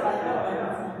 Yes, I know.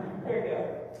 There you go.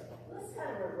 Let's kind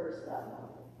of reverse that now.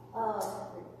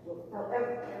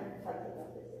 However, if I think about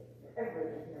this, everybody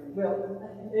can hear me. Well,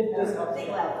 it just helps. Think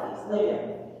loud,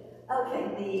 please. Okay,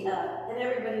 and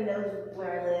everybody knows where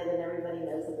I live, and everybody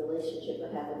knows the relationship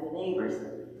I have with the neighbors.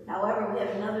 However, we have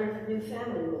another new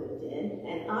family moved in,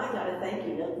 and I got a thank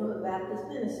you note from a Baptist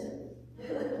minister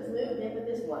who moved in with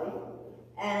his wife,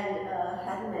 and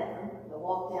hadn't met them. I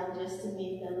walked down just to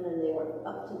meet them, and they were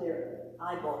up to their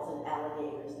eyeballs in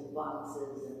alligators and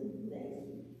boxes and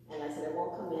things. And I said, I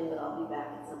won't come in, but I'll be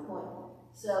back at some point.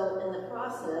 So in the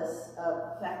process of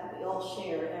the fact that we all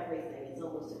share everything, it's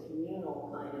almost a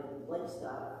communal kind of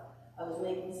lifestyle, I was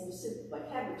making some soup, my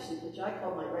cabbage soup, which I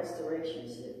call my restoration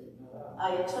soup.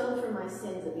 I atone for my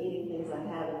sins of eating things I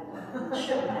haven't and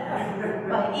shouldn't have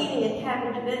by eating a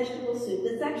cabbage vegetable soup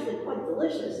that's actually quite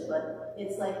delicious, but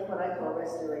it's like what I call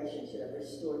restoration soup. I've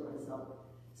restored myself.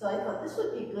 So I thought this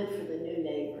would be good for the new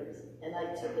neighbors. And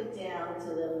I took it down to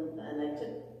them, and I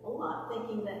took a lot,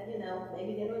 thinking that, you know,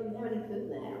 maybe they don't even have any food in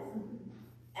the house.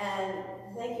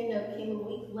 And thank you note came a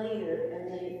week later,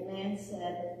 and the man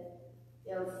said,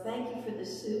 you know, thank you for the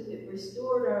soup. It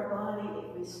restored our body,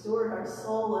 it restored our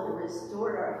soul, and it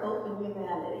restored our hope in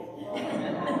humanity.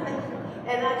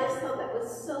 And I just thought that was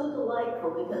so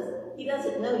delightful, because he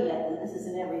doesn't know yet that this is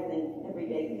an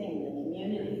everyday thing in the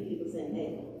community. People saying,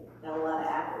 hey, got a lot of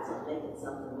apples, I'm making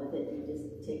something with it. You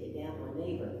just take it down to a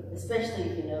neighbor, especially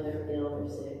if you know they're ill or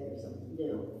sick or something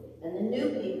new. And the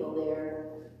new people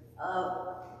there,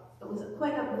 it was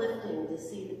quite uplifting to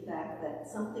see the fact that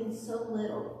something so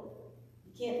little,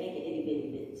 you can't make it itty bitty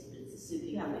bits, but it's a soup,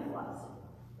 you gotta make a lot of soup.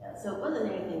 Yeah, so it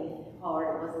wasn't anything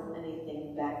hard, it wasn't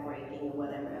anything backbreaking or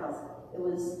whatever else. It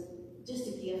was just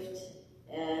a gift,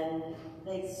 and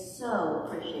they so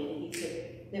appreciated it. He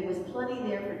said, there was plenty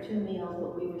there for 2 meals,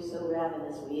 but we were so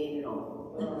ravenous we ate it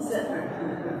all.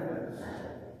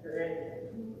 Great.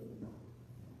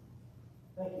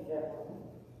 Thank you, Kathleen.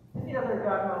 Any other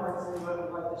God moments anyone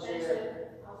would like to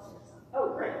share?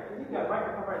 Oh, great. You've got a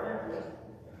microphone right there.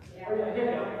 Yeah. Oh, yeah, here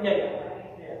we go. Yeah.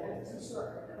 Sure.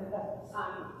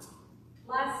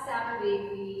 Last Saturday,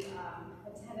 we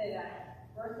attended a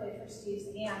birthday for Steve's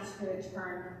aunt who had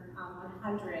turned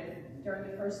 100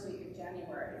 during the first week of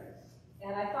January.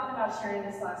 And I thought about sharing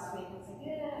this last week, and it's like,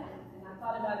 yeah, and I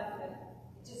thought about it, but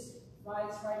it just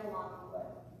rides right along with what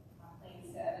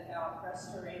Kathleen said about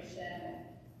restoration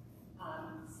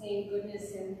and seeing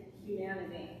goodness in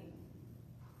humanity.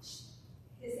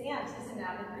 His aunt is an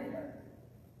avid reader,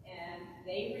 and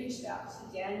they reached out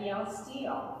to Danielle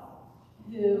Steele,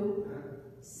 who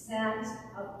sent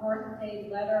a birthday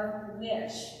letter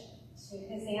wish to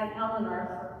his Aunt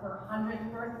Eleanor for her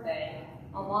 100th birthday,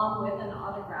 along with an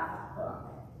autographed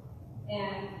book.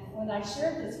 And when I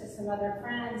shared this with some other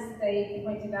friends, they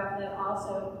pointed out that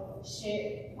also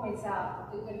points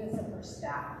out the goodness of her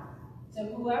staff. So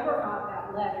whoever got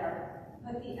that letter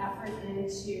put the effort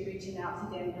into reaching out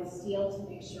to Danielle Steele to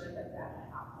make sure that that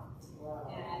happened.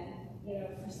 Wow. And you know,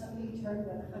 for somebody who turned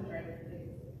 100,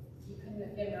 you couldn't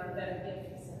have given her a better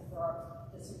gift except for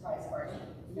the surprise party.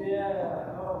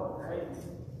 Yeah. Oh, great.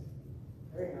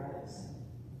 Very nice.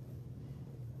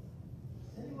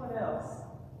 Anyone else?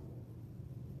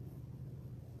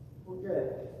 Well,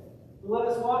 good. Let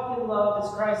us walk in love as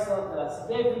Christ loved us.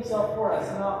 He gave himself for us,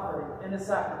 an offering and a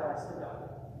sacrifice to God.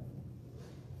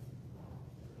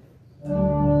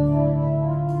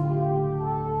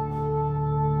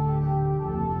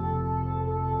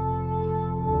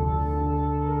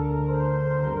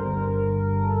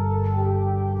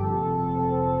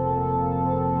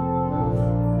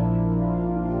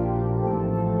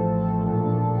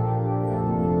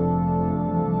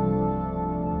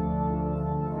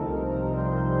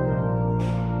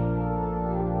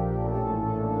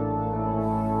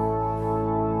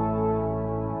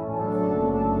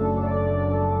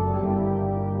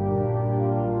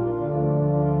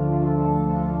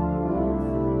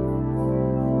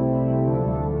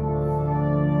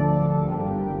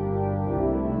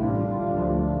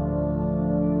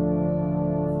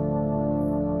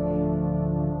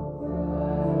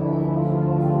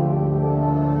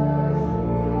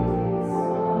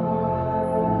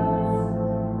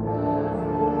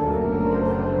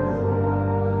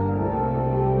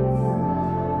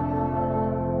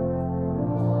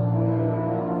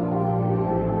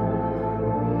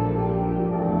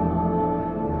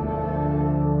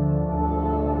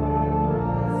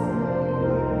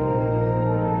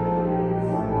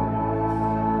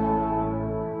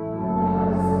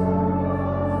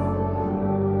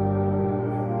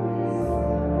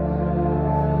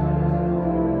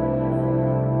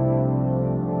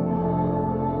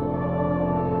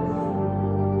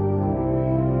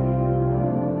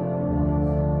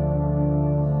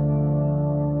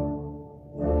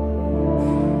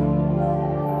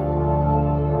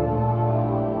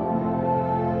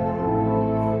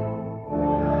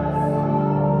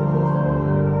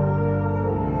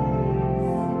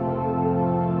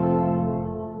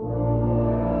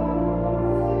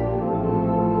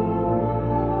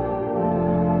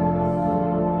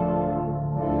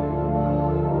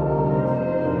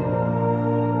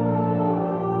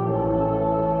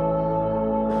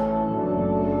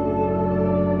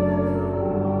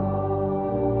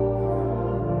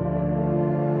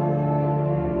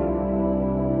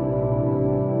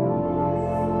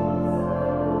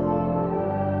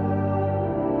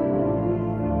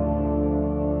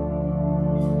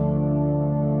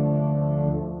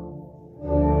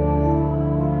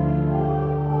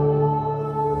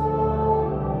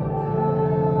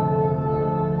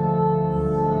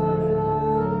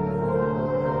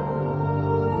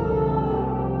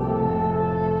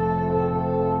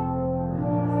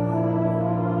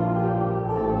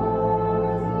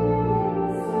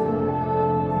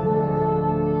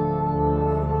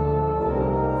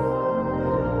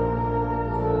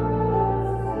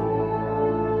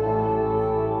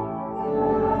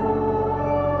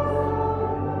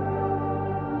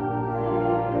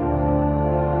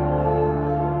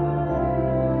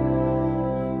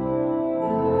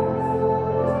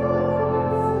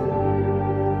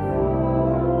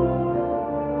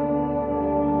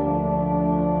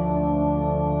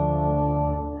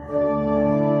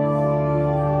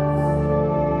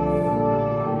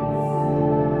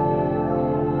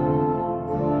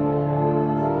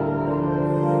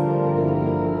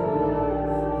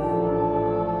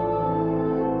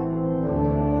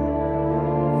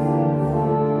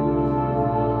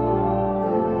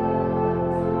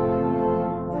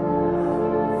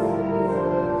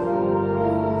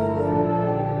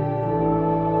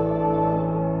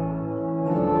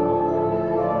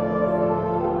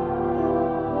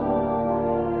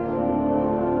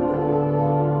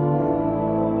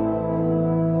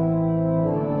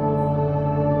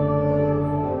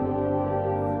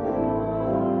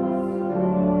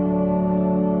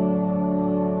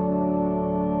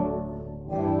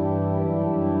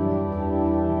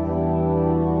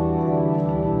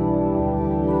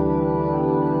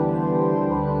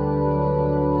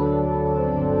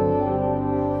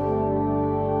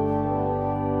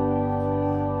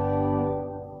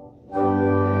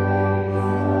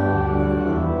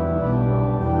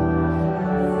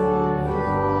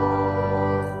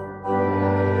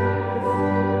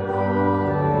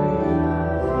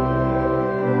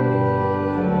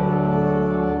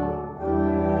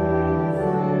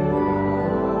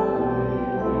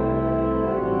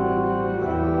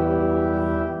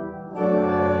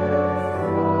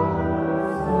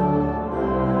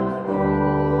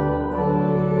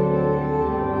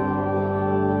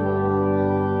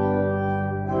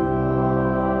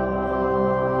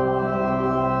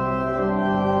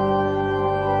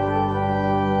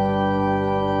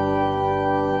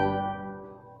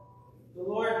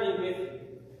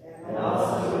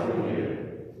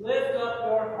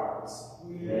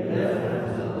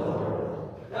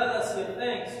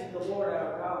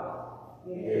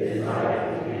 It is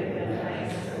right to give him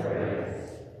thanks and praise.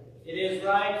 It is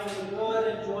right for the good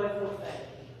and joyful thing,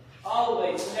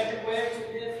 always and everywhere to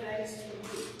give thanks to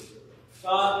you,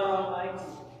 Father Almighty,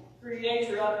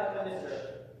 Creator of heaven and earth.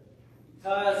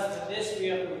 Because it's a mystery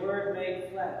of the Word made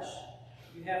flesh,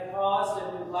 you have caused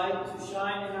a new light to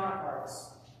shine in our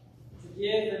hearts, to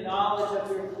give the knowledge of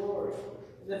your glory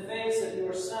in the face of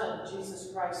your Son,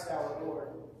 Jesus Christ our Lord.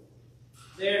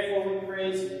 Therefore we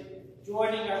praise you,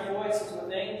 joining our voices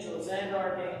with angels and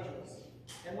archangels,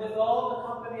 and with all the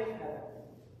company of heaven,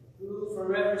 who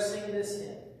forever sing this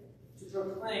hymn, to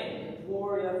proclaim the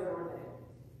glory of your name.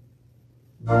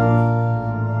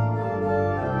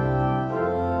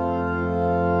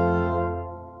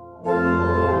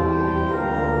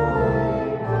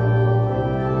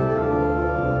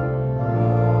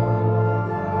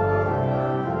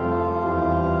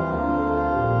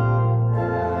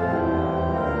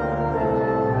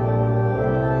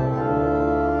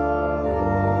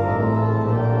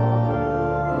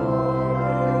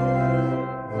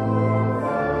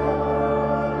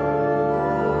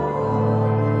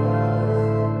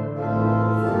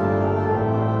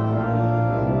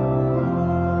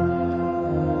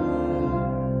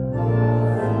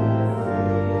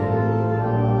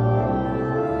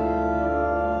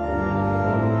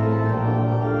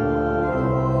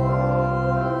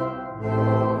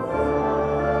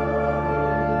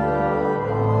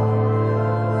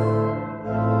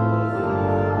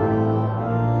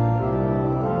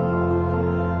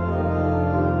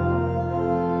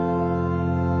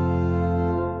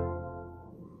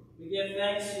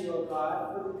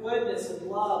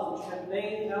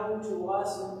 To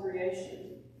us in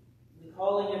creation, the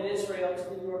calling of Israel to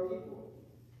be your people,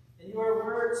 and your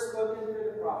words spoken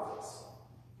through the prophets,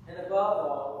 and above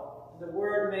all, the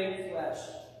Word made flesh,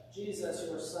 Jesus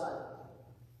your Son.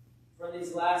 For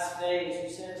these last days you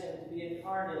sent him to be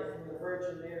incarnate from the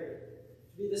Virgin Mary,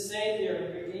 to be the Savior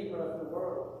and Redeemer of the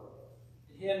world.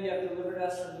 In him you have delivered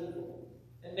us from evil,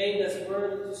 and made us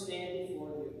worthy to stand before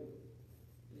you.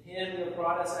 In him you have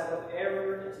brought us out of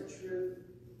error into truth,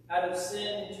 out of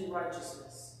sin into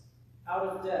righteousness, out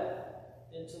of death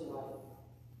into life.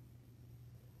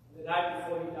 The night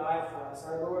before he died for us,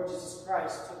 our Lord Jesus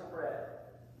Christ took bread,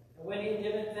 and when he had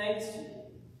given thanks to you,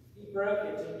 he broke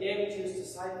it and gave it to his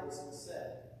disciples and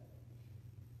said,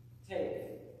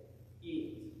 "Take,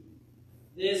 eat.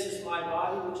 This is my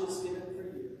body which is given for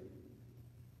you.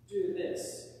 Do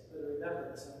this for the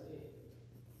remembrance of me."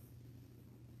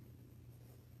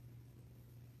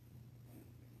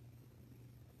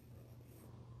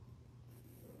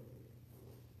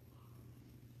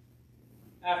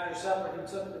 After supper,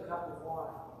 he took the cup of wine.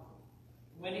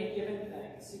 When he had given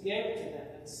thanks, he gave it to them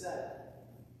and said,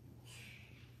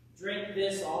 "Drink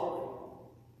this, all of you.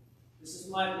 This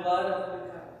is my blood of the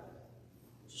new covenant,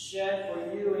 which is shed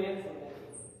for you and for many,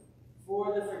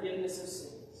 for the forgiveness of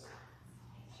sins.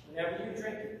 Whenever you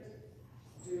drink it,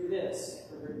 do this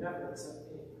for the remembrance of me."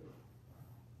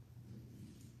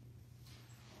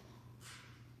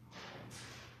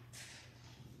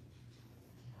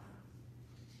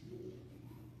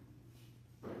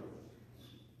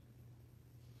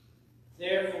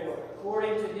 Therefore,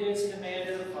 according to his command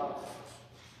of the Father,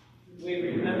 we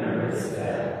remember his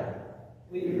death,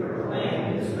 we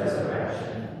proclaim his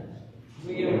resurrection,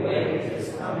 we await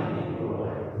his coming in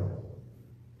glory.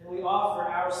 And we offer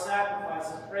our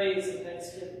sacrifice of praise and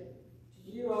thanksgiving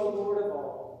to you, O Lord of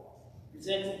all,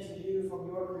 presenting to you from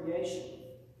your creation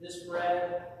this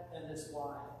bread and this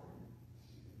wine.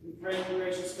 We pray,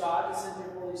 gracious God, to send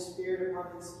your Holy Spirit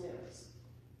upon these gifts,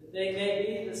 that they may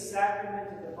be the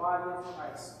sacrament of the body of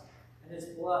Christ and his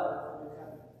blood of the new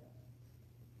covenant.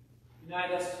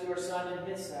 Unite us to your Son in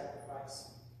his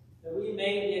sacrifice, that we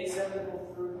may be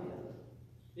acceptable through him,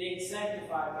 being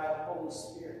sanctified by the Holy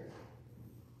Spirit.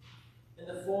 In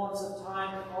the fullness of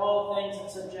time, put all things in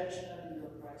subjection under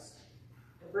your Christ,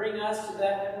 and bring us to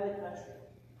that heavenly country,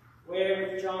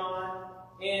 where with John,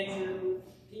 Andrew,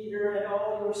 Peter, and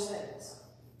all your saints,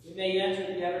 we may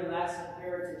enter the everlasting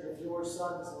heritage of your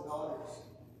sons and daughters,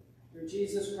 through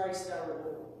Jesus Christ our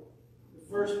Lord, the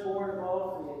firstborn of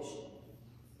all creation,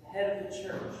 the head of the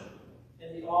church,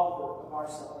 and the author of our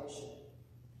salvation.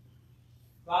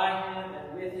 By him,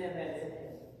 and with him, and in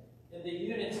him, in the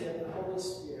unity of the Holy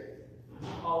Spirit,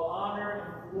 all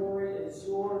honor and glory is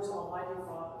yours, Almighty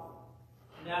Father,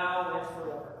 now and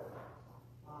forever.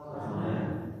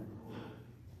 Amen.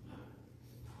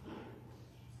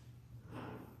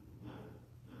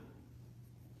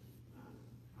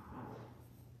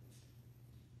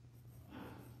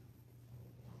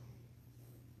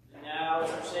 Now, as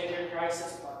our Savior Christ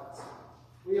has taught us,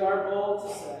 we are bold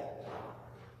to say,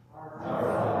 Our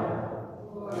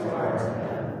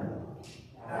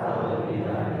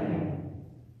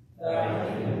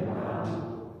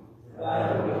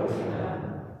Thy will be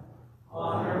done,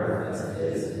 on earth as it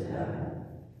is in heaven.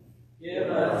 Give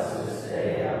us this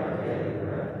day our daily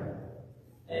bread,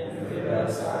 and forgive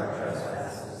us our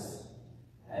trespasses,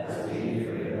 as we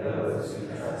forgive those who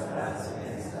trespass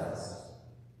against us.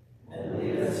 And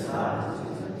lead us not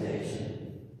into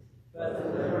temptation, but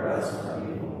deliver us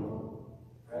from evil.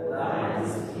 For thine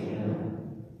is the kingdom,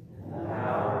 and the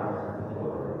power, and the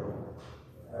glory,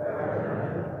 forever and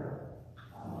ever.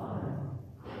 Amen.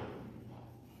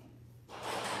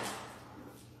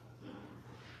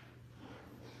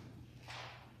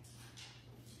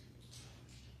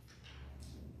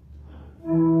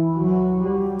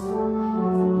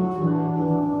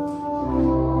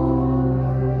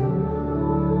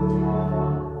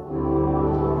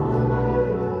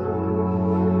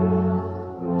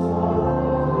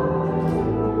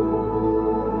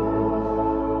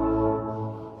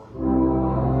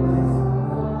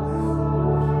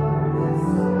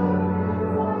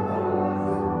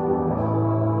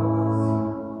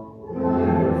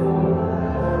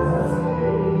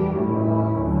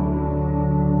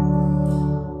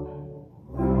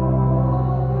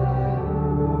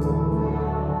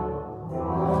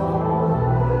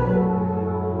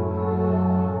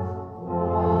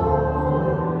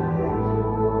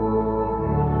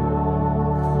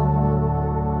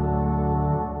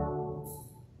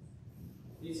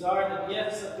 These are the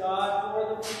gifts of God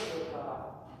for the people of God.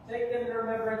 Take them in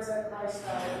remembrance that Christ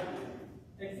died for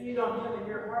you, and feed on him in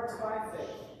your hearts by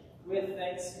faith, with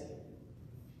thanksgiving.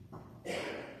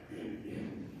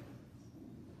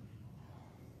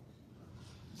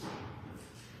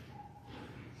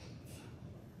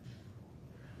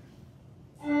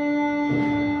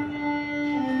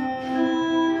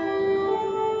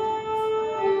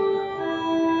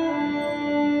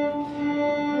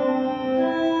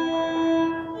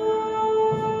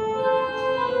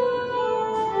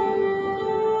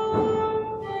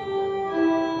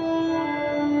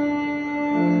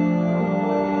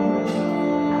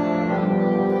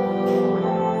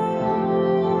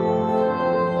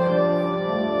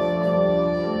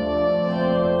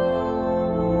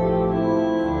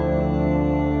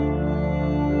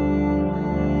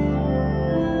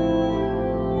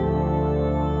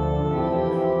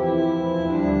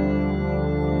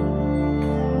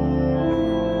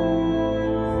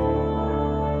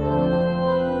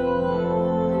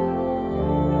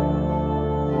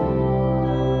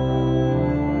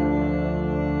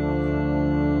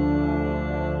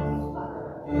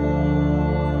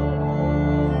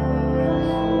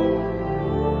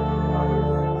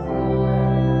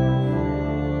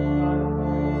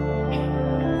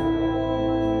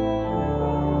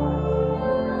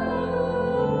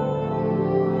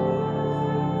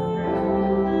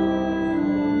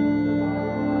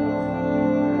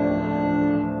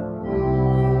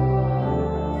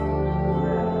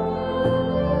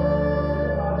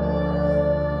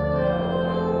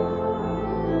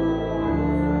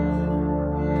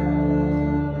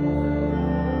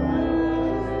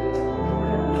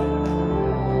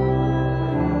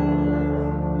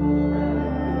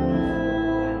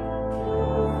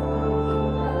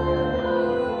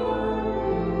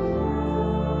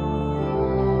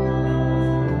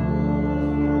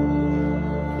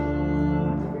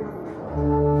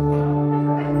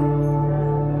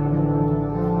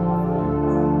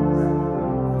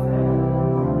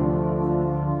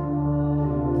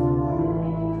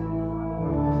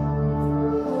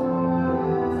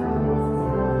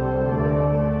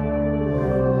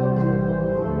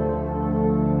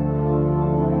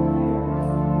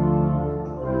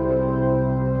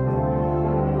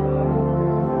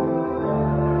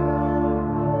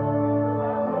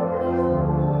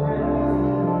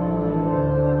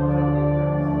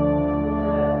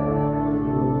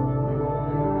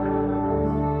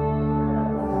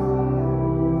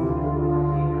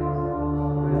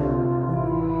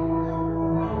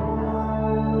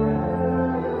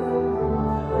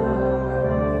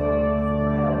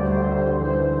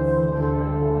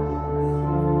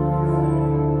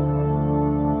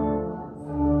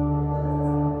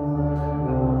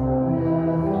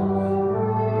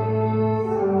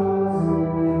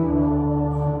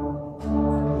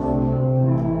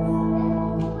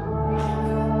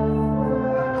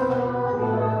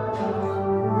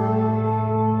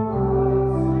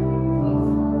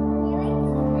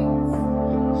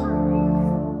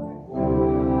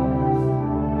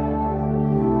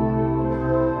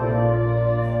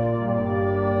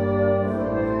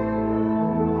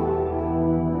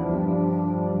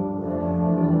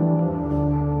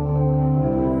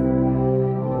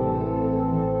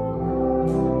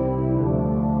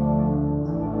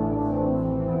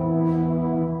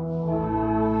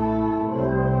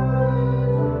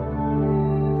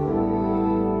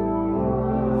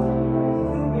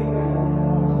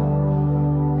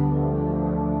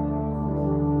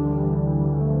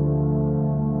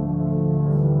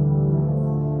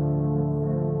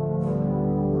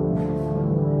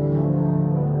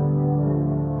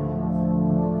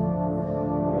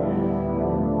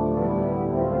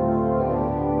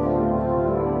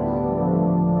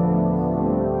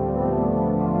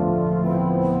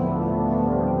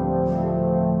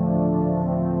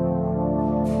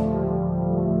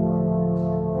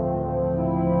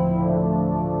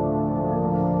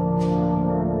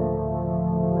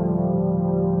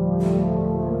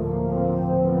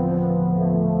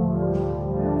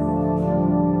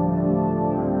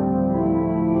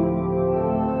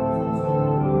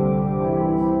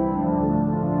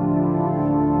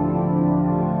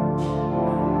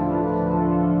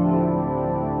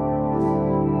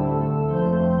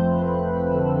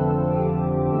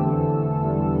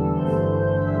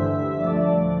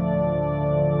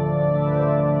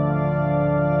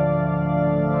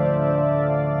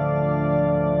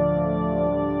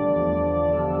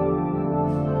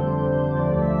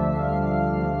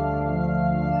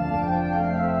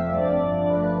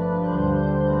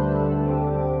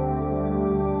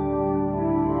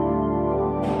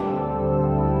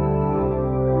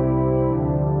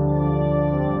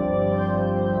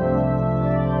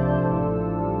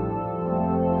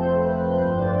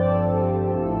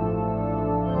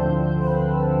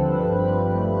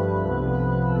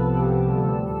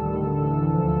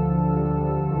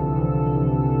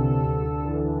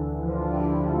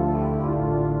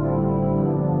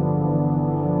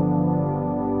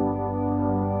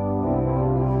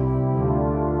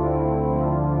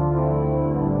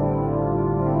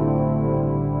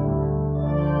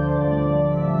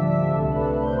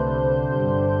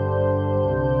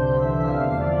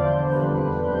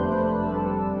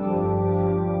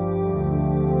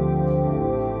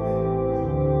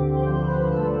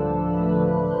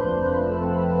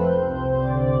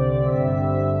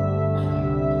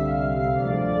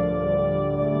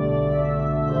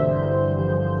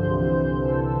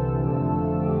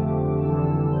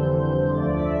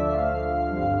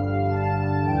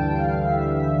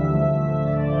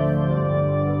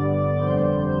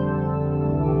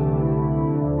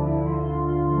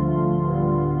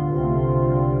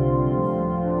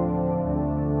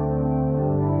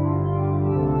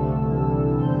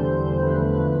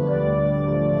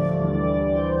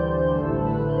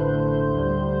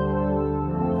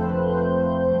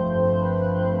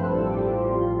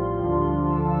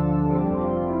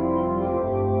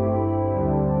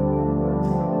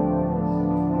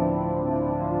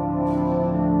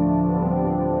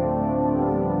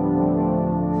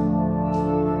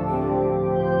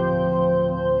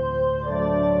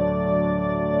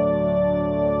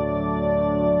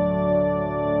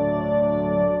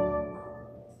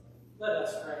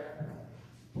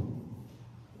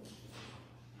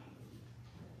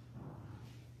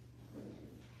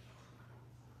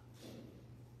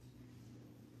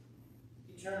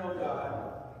 Eternal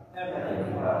God,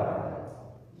 Heavenly Father,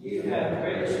 you have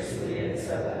graciously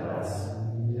accepted us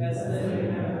as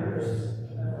living members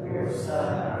of your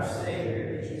Son, our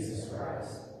Savior, Jesus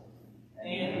Christ,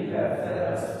 and you have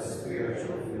fed us with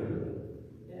spiritual food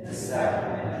in the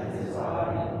sacrament of his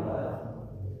body and blood.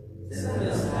 Send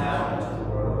us now into the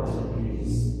world in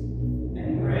peace,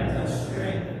 and grant us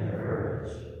strength and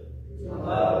courage to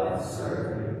love and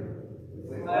serve you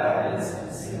with gladness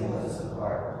and singleness of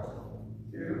heart,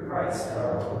 through Christ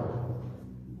our Lord.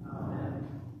 Amen.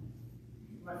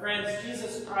 My friends,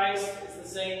 Jesus Christ is the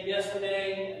same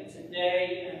yesterday and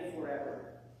today and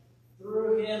forever.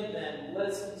 Through him, then, let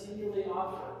us continually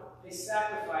offer a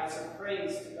sacrifice of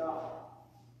praise to God.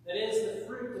 That is the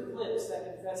fruit of lips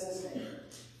that confess his name.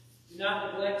 Do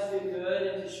not neglect to do good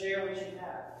and to share what you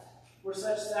have, for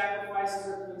such sacrifices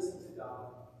are pleasing to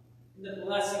God. And the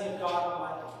blessing of God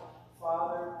Almighty, the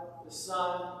Father, the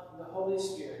Son, and the Holy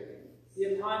Spirit, be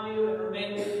upon you and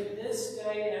remain with you this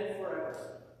day and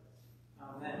forever.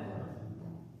 Amen.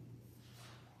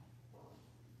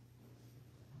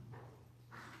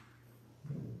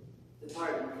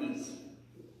 Depart in peace.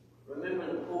 Remember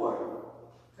the poor.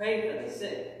 Pray for the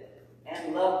sick.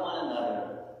 And love one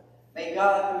another. May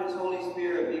God, through his Holy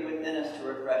Spirit, be within us to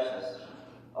refresh us,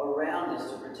 around us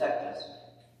to protect us,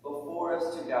 before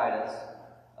us to guide us,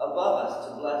 above us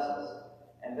to bless us,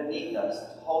 and beneath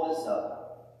us to hold us up,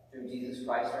 through Jesus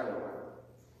Christ our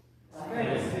Lord.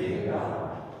 Thanks be to God.